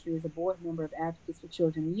McKestry is a board member of Advocates for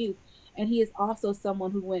Children and Youth, and he is also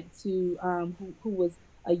someone who went to who was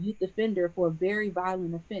a youth offender for a very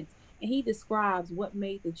violent offense. And he describes what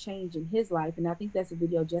made the change in his life. And I think that's a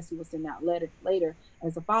video Jesse will send out later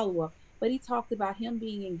as a follow up. But he talked about him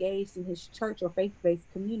being engaged in his church or faith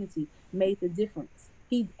based community made the difference.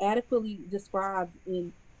 He adequately described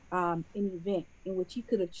in an event in which he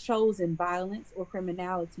could have chosen violence or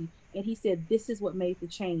criminality. And he said, this is what made the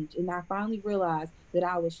change. And I finally realized that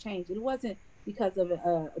I was changed. It wasn't because of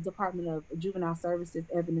a Department of Juvenile Services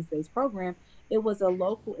evidence based program. It was a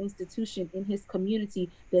local institution in his community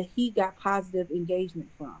that he got positive engagement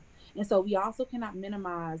from. And so we also cannot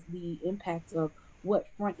minimize the impact of what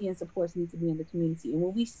front end supports need to be in the community. And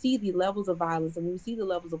when we see the levels of violence and when we see the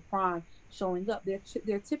levels of crime showing up,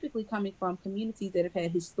 they're typically coming from communities that have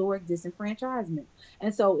had historic disenfranchisement.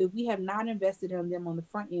 And so if we have not invested in them on the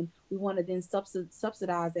front end, we want to then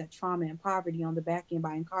subsidize that trauma and poverty on the back end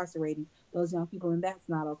by incarcerating those young people, and that's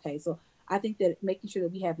not okay. So I think that making sure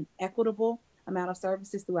that we have an equitable amount of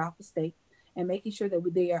services throughout the state, and making sure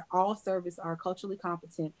that they are all service are culturally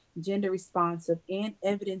competent, gender responsive, and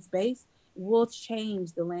evidence based will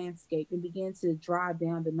change the landscape and begin to drive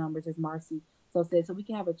down the numbers, as Marcy so said, so we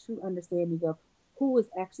can have a true understanding of who is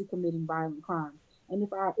actually committing violent crimes. And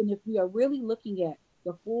if we are really looking at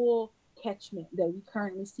the full catchment that we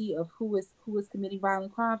currently see of who is committing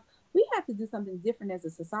violent crimes, we have to do something different as a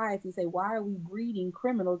society. Say, why are we breeding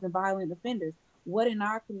criminals and violent offenders? What in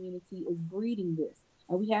our community is breeding this?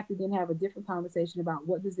 And we have to then have a different conversation about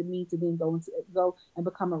what does it mean to then go and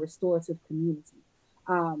become a restorative community.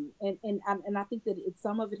 And I think that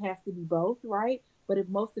some of it has to be both, right? But if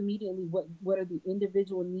most immediately, what are the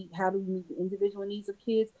individual needs? How do we meet the individual needs of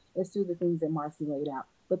kids? It's through the things that Marcy laid out.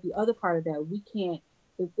 But the other part of that, we can't.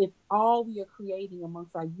 If all we are creating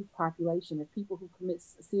amongst our youth population are people who commit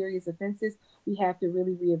serious offenses, we have to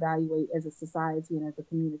really reevaluate as a society and as a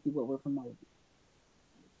community what we're promoting.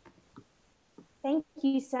 Thank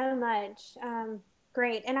you so much.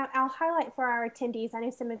 Great. And I'll highlight for our attendees, I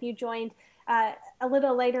know some of you joined a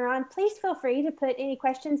little later on. Please feel free to put any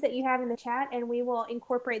questions that you have in the chat, and we will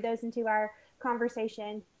incorporate those into our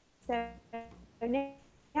conversation. So now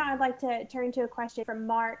I'd like to turn to a question from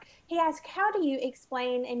Mark. He asked, how do you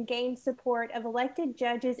explain and gain support of elected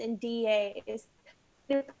judges and DAs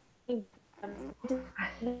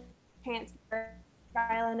transfer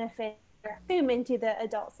violent offender into the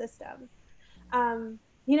adult system? And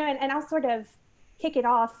I'll sort of kick it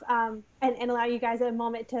off and allow you guys a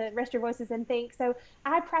moment to rest your voices and think. So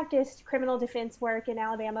I practiced criminal defense work in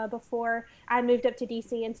Alabama before I moved up to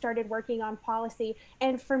DC and started working on policy.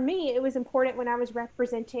 And for me, it was important when I was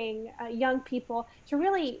representing young people to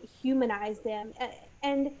really humanize them,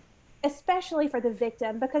 and especially for the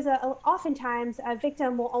victim, because oftentimes a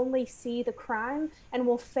victim will only see the crime and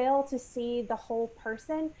will fail to see the whole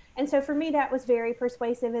person. And so for me, that was very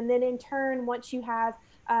persuasive. And then in turn, once you have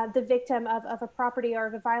the victim of a property or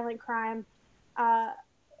of a violent crime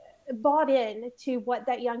bought in to what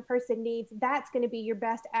that young person needs, that's going to be your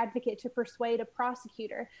best advocate to persuade a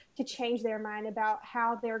prosecutor to change their mind about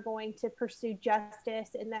how they're going to pursue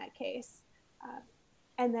justice in that case.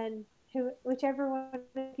 And then whichever one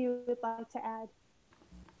of you would like to add.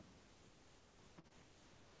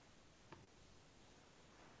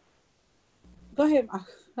 Go ahead.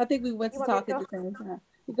 I think we went to talk at the same time.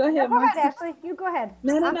 Go ahead, Go ahead, Ashley. You go ahead.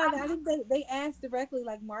 No. I think they asked directly,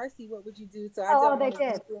 like, Marcy, what would you do? So they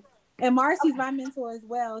did. And Marcy's my mentor as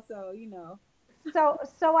well, so you know.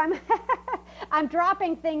 So I'm I'm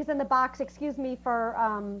dropping things in the box. Excuse me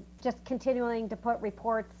for just continuing to put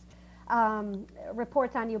reports on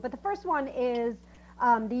you. But the first one is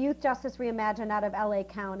the Youth Justice Reimagined out of LA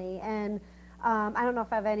County. And I don't know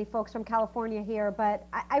if I have any folks from California here, but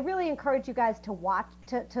I really encourage you guys to watch,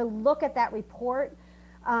 to look at that report.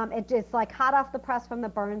 It's like hot off the press from the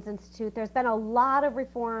Burns Institute. There's been a lot of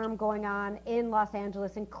reform going on in Los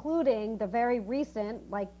Angeles, including the very recent,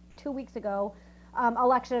 like 2 weeks ago,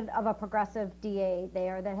 election of a progressive DA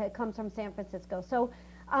there that comes from San Francisco. So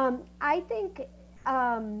I think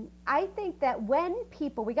that when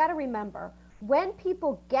people, we got to remember, when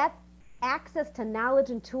people get access to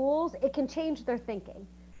knowledge and tools, it can change their thinking,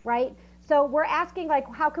 right? So we're asking, like,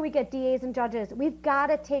 how can we get DAs and judges? We've got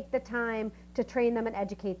to take the time to train them and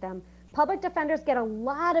educate them. Public defenders get a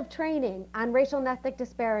lot of training on racial and ethnic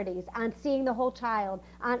disparities, on seeing the whole child,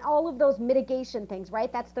 on all of those mitigation things,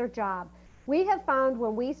 right? That's their job. We have found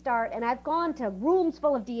when we start, and I've gone to rooms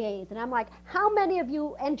full of DAs, and I'm like, how many of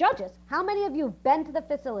you, and judges, how many of you have been to the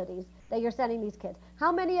facilities that you're sending these kids?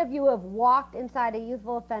 How many of you have walked inside a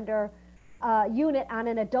youthful offender unit on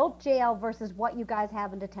an adult jail versus what you guys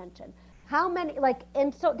have in detention. How many, like,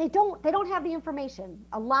 and so they don't have the information.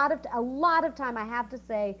 A lot of time, I have to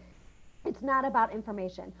say, it's not about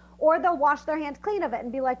information. Or they'll wash their hands clean of it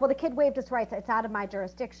and be like, well, the kid waived his rights. It's out of my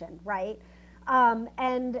jurisdiction, right?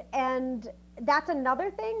 And that's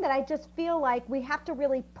another thing that I just feel like we have to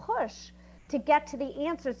really push to get to the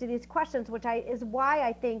answers to these questions, which is why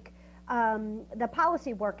I think the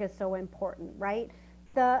policy work is so important, right?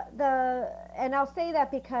 And I'll say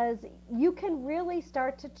that because you can really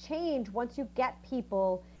start to change once you get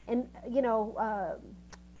people, and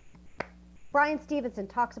Brian Stevenson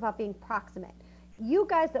talks about being proximate. You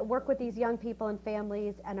guys that work with these young people and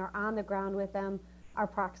families and are on the ground with them are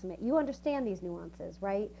proximate. You understand these nuances,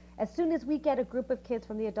 right? As soon as we get a group of kids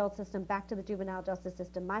from the adult system back to the juvenile justice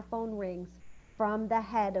system, my phone rings from the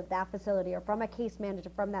head of that facility or from a case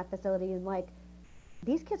manager from that facility, and like,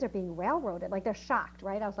 these kids are being railroaded. Like, they're shocked,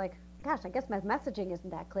 right? I was like, gosh, I guess my messaging isn't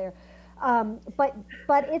that clear. But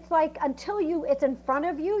it's like, until it's in front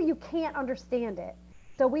of you, you can't understand it.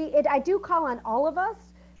 So I do call on all of us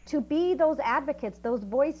to be those advocates, those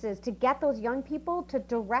voices, to get those young people to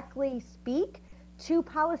directly speak to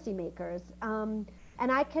policymakers.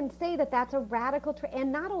 And I can say that that's a radical,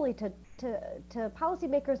 and not only to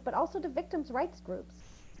policymakers, but also to victims' rights groups.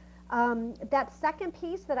 That second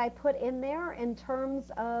piece that I put in there in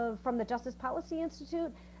terms of from the Justice Policy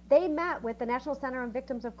Institute, they met with the National Center on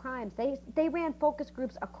Victims of Crimes. They ran focus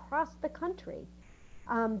groups across the country.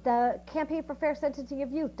 The Campaign for Fair Sentencing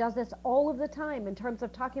of Youth does this all of the time in terms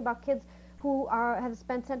of talking about kids who have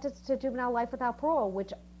spent sentenced to juvenile life without parole,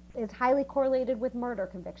 which is highly correlated with murder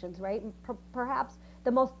convictions, right? Perhaps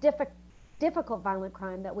the most difficult violent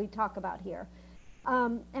crime that we talk about here.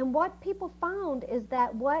 And what people found is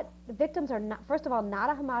that what the victims are not, first of all, not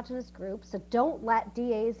a homogenous group, so don't let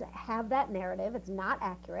DAs have that narrative. It's not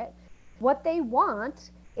accurate. What they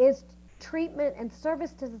want is treatment and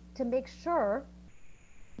service to make sure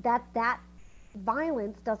that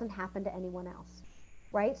violence doesn't happen to anyone else,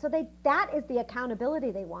 right? So that is the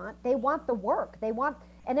accountability they want. They want the work.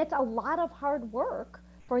 And it's a lot of hard work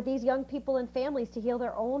for these young people and families to heal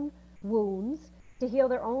their own wounds, to heal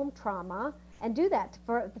their own trauma, and do that.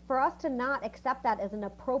 For us to not accept that as an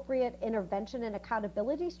appropriate intervention and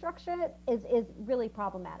accountability structure is really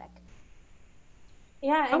problematic.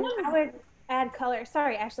 Yeah, and I would add color.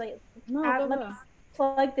 Sorry, Ashley. No, let's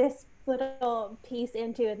plug this little piece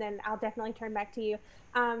into, and then I'll definitely turn back to you.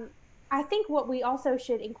 I think what we also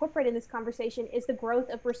should incorporate in this conversation is the growth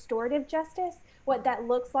of restorative justice, what that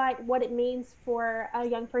looks like, what it means for a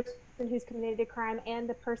young person who's committed a crime and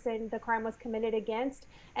the person the crime was committed against,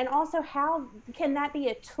 and also how can that be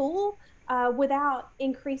a tool without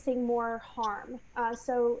increasing more harm.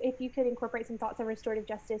 So if you could incorporate some thoughts on restorative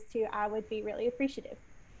justice too, I would be really appreciative.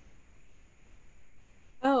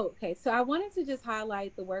 Oh, okay. So I wanted to just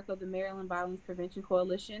highlight the work of the Maryland Violence Prevention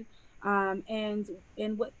Coalition, and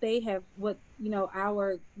what they have, what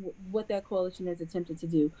what that coalition has attempted to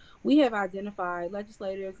do. We have identified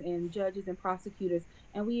legislators and judges and prosecutors,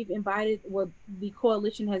 and we've invited, well, the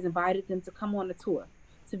coalition has invited them to come on a tour,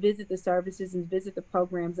 to visit the services and visit the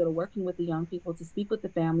programs that are working with the young people, to speak with the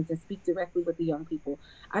families and speak directly with the young people.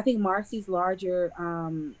 I think Marcy's larger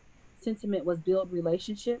sentiment was build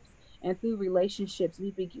relationships, and through relationships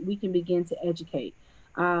we can begin to educate.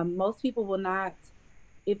 Most people will not,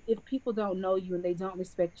 if people don't know you and they don't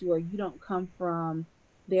respect you, or you don't come from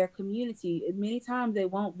their community, many times they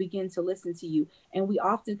won't begin to listen to you. And we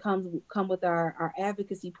often come with our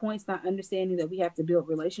advocacy points, not understanding that we have to build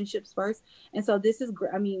relationships first. And so this is,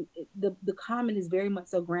 I mean, the comment is very much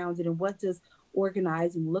so grounded in what does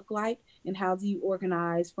organizing look like, and how do you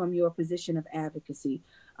organize from your position of advocacy.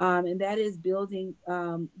 And that is building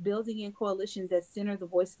in coalitions that center the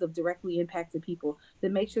voices of directly impacted people,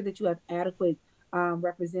 that make sure that you have adequate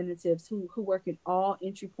representatives who work in all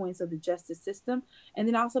entry points of the justice system, and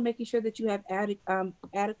then also making sure that you have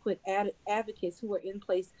adequate advocates who are in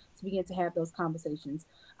place to begin to have those conversations.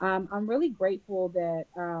 I'm really grateful that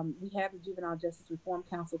we have the Juvenile Justice Reform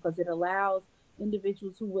Council, because it allows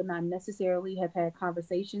individuals who would not necessarily have had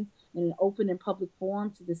conversations in an open and public forum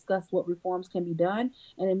to discuss what reforms can be done.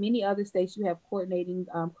 And in many other states, you have coordinating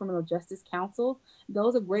criminal justice councils.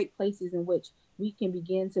 Those are great places in which we can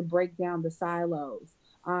begin to break down the silos.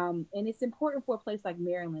 And it's important for a place like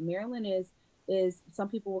Maryland. Maryland is some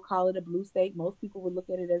people will call it a blue state. Most people would look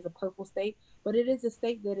at it as a purple state, but it is a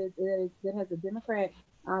state that has a Democrat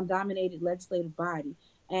dominated legislative body.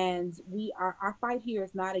 And our fight here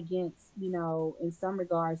is not against, in some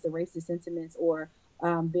regards, the racist sentiments or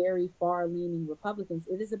very far leaning Republicans.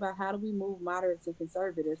 It is about how do we move moderates and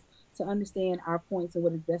conservatives to understand our points and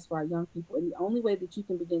what is best for our young people. And the only way that you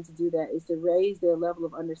can begin to do that is to raise their level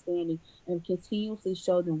of understanding and continuously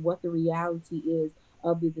show them what the reality is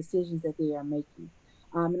of the decisions that they are making.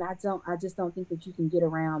 And I just don't think that you can get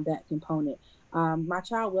around that component. My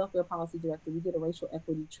child welfare policy director, we did a racial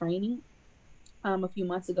equity training a few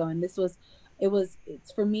months ago, and it's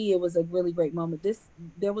for me, it was a really great moment.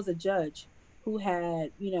 There was a judge who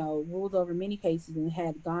had, ruled over many cases and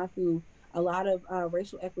had gone through a lot of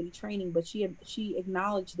racial equity training, but she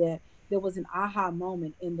acknowledged that there was an aha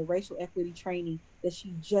moment in the racial equity training that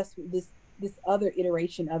she just this other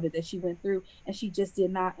iteration of it that she went through, and she just did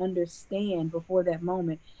not understand before that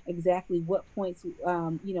moment exactly what points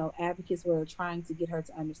advocates were trying to get her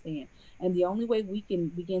to understand. And the only way we can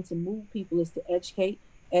begin to move people is to educate,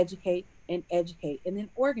 educate, and educate, and then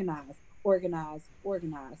organize, organize,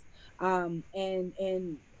 organize.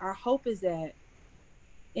 And our hope is that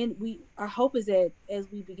our hope is that as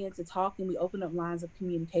we begin to talk and we open up lines of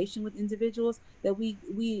communication with individuals, that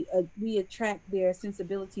we attract their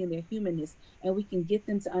sensibility and their humanness, and we can get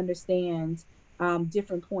them to understand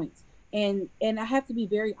different points. And I have to be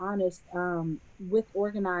very honest, with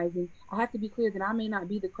organizing. I have to be clear that I may not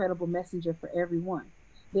be the credible messenger for everyone.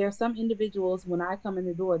 There are some individuals, when I come in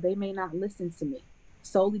the door, they may not listen to me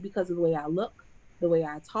solely because of the way I look, the way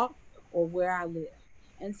I talk, or where I live.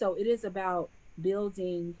 And so it is about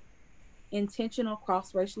building intentional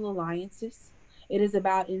cross-racial alliances. It is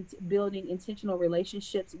about building intentional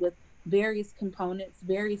relationships with various components,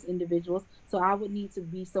 various individuals. So I would need to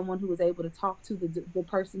be someone who is able to talk to the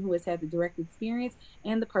person who has had the direct experience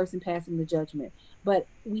and the person passing the judgment. But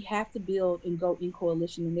we have to build and go in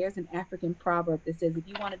coalition. And there's an African proverb that says, if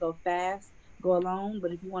you want to go fast, go alone.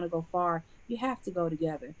 But if you want to go far, you have to go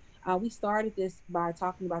together. We started this by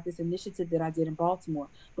talking about this initiative that I did in Baltimore.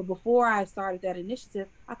 But before I started that initiative,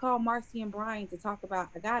 I called Marcy and Brian to talk about,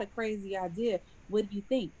 I got a crazy idea. What do you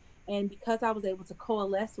think? And because I was able to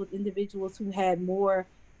coalesce with individuals who had more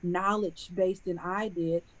knowledge based than I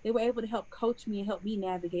did, they were able to help coach me and help me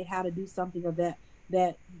navigate how to do something of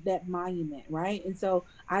that monument, right? And so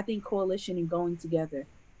I think coalition and going together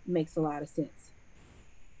makes a lot of sense.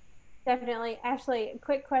 Definitely. Ashley,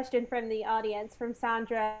 quick question from the audience from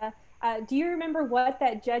Sandra. Do you remember what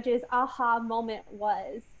that judge's aha moment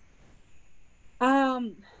was?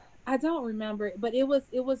 Um, I don't remember, but it was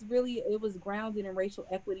grounded in racial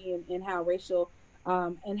equity and how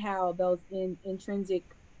and how those intrinsic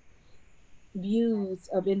views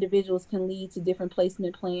of individuals can lead to different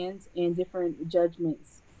placement plans and different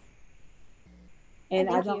judgments. And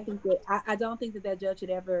Thank you. I don't think that judge had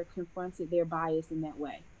ever confronted their bias in that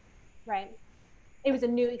way. Right. It was a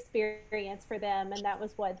new experience for them, and that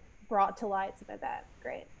was what brought to light some of that.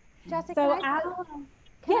 Great. Jessica, So, can I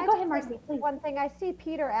yeah, go just ahead, Marcy, say please. one thing? I see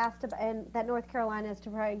Peter asked about, and that North Carolina is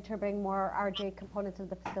trying to bring more RJ components of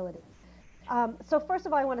the facility. So first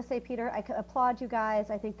of all, I want to say, Peter, I applaud you guys.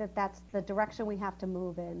 I think that that's the direction we have to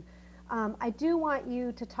move in. I do want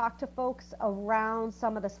you to talk to folks around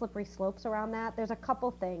some of the slippery slopes around that. There's a couple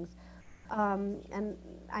things. And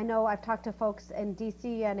I know I've talked to folks in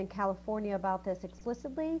DC and in California about this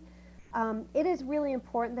explicitly. It is really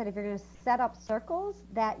important that if you're going to set up circles,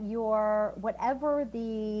 that your whatever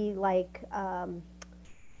the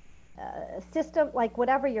system, like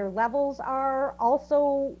whatever your levels are,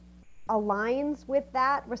 also aligns with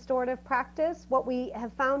that restorative practice. What we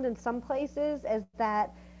have found in some places is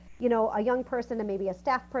that, a young person and maybe a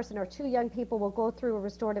staff person or two young people will go through a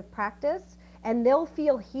restorative practice and they'll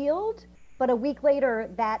feel healed, but a week later,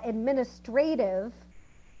 that administrative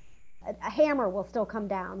a hammer will still come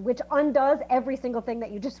down, which undoes every single thing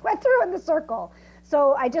that you just went through in the circle.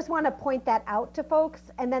 So I just want to point that out to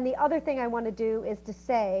folks. And then the other thing I want to do is to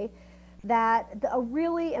say that a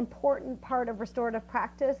really important part of restorative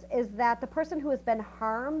practice is that the person who has been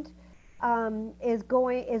harmed is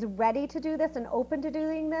ready to do this and open to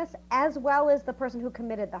doing this, as well as the person who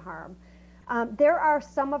committed the harm. There are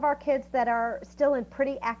some of our kids that are still in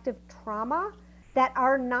pretty active trauma that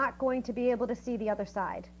are not going to be able to see the other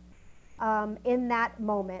side in that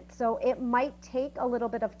moment. So it might take a little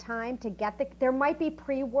bit of time to there might be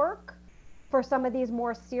pre-work for some of these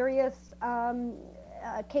more serious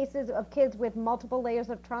cases of kids with multiple layers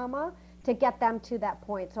of trauma to get them to that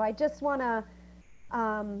point. So I just want to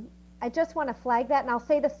flag that. And I'll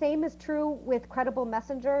say the same is true with credible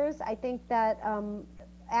messengers. I think that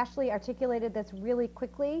Ashley articulated this really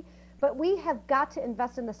quickly, but we have got to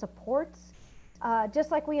invest in the supports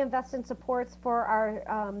Just like we invest in supports for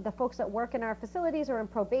our the folks that work in our facilities or in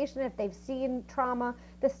probation if they've seen trauma,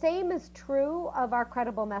 the same is true of our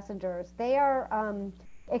credible messengers. They are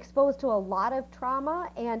exposed to a lot of trauma,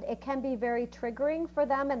 and it can be very triggering for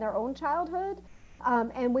them in their own childhood.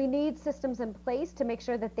 And we need systems in place to make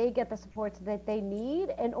sure that they get the supports that they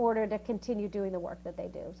need in order to continue doing the work that they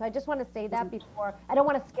do. So I just want to say that before, I don't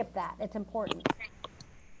want to skip that. It's important.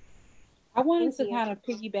 I wanted to kind of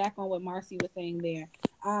piggyback on what Marcy was saying there.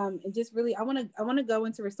 And just really, I want to go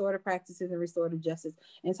into restorative practices and restorative justice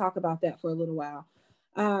and talk about that for a little while.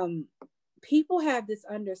 People have this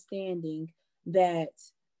understanding that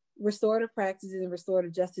restorative practices and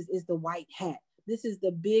restorative justice is the white hat. This is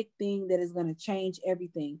the big thing that is going to change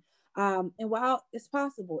everything. And while it's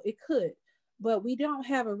possible, it could, but we don't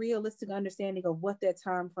have a realistic understanding of what that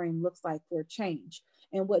time frame looks like for change,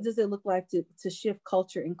 and what does it look like to shift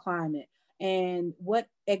culture and climate, and what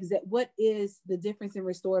is the difference in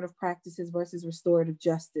restorative practices versus restorative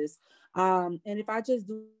justice. And if I just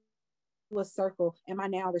do a circle, am I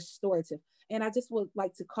now restorative? And I just would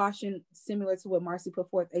like to caution, similar to what Marcy put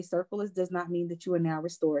forth, a circle does not mean that you are now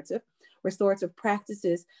restorative. Restorative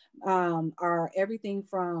practices are everything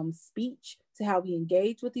from speech to how we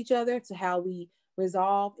engage with each other, to how we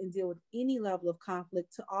resolve and deal with any level of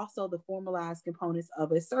conflict, to also the formalized components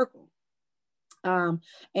of a circle. And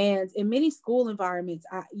in many school environments,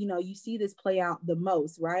 you see this play out the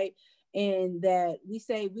most, right? And that we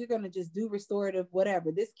say, we're going to just do restorative,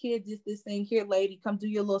 whatever. This kid did this thing here, lady, come do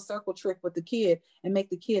your little circle trick with the kid and make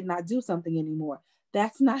the kid not do something anymore.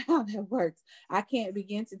 That's not how that works. I can't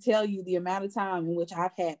begin to tell you the amount of time in which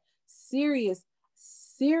I've had serious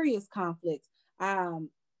conflicts.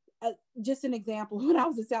 Just an example, when I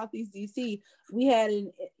was in Southeast DC, we had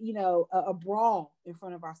a brawl in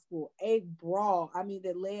front of our school, a brawl. I mean,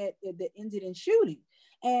 that ended in shooting.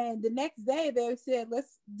 And the next day they said,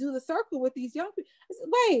 let's do the circle with these young people. I said,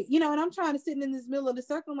 wait, and I'm trying to sit in this middle of the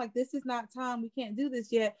circle. I'm like, this is not time. We can't do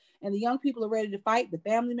this yet. And the young people are ready to fight. The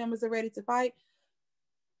family members are ready to fight.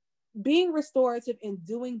 Being restorative and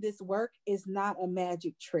doing this work is not a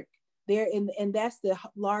magic trick. And that's the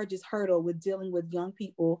largest hurdle with dealing with young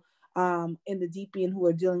people in the deep end who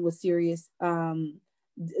are dealing with serious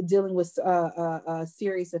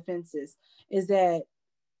serious offenses, is that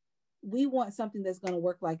we want something that's going to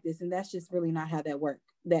work like this, and that's just really not how that work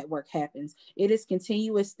happens. It is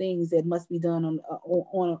continuous things that must be done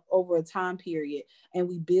on over a time period, and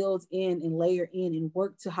we build in and layer in and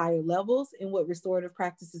work to higher levels in what restorative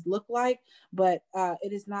practices look like. But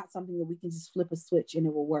it is not something that we can just flip a switch and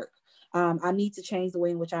it will work. I need to change the way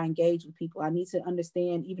in which I engage with people. I need to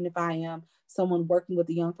understand, even if I am someone working with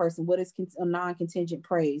a young person, what is a non-contingent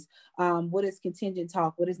praise? What is contingent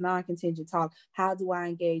talk? What is non-contingent talk? How do I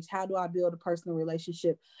engage? How do I build a personal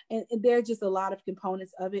relationship? And there are just a lot of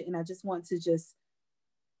components of it. And I just want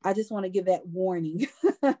to give that warning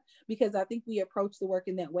because I think we approach the work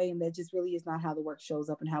in that way, and that just really is not how the work shows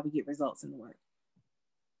up and how we get results in the work.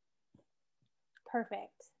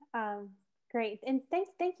 Perfect. Great. And thank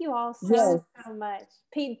you all so much.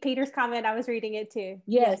 Peter's comment, I was reading it too.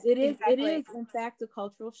 Yes, it is. Exactly. It is, in fact, a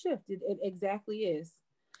cultural shift. It exactly is.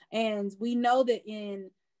 And we know that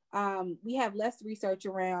we have less research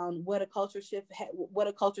around what a culture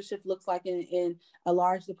shift looks like in a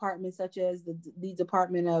large department such as the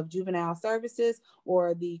Department of Juvenile Services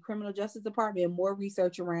or the Criminal Justice Department, and more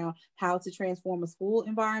research around how to transform a school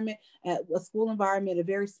environment. A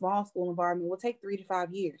very small school environment will take 3 to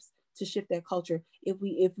 5 years to shift that culture if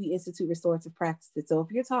we institute restorative practices. So if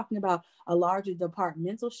you're talking about a larger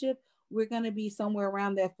departmental shift, we're going to be somewhere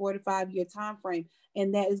around that 4 to 5 year time frame,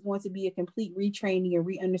 and that is going to be a complete retraining and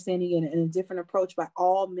re-understanding and a different approach by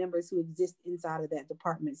all members who exist inside of that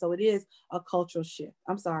department. So it is a cultural shift.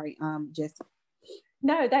 I'm sorry, Jessica.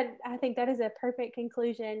 No, I think that is a perfect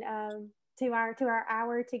conclusion to our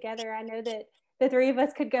hour together. I know that the three of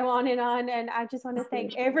us could go on, and I just want to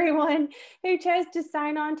thank everyone who chose to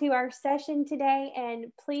sign on to our session today.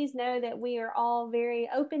 And please know that we are all very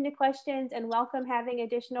open to questions and welcome having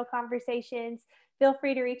additional conversations. Feel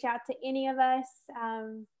free to reach out to any of us.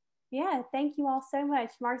 Thank you all so much.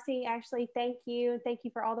 Marcy, Ashley, thank you. Thank you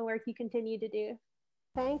for all the work you continue to do.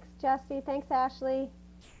 Thanks, Jesse. Thanks, Ashley.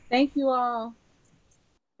 Thank you all.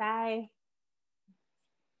 Bye.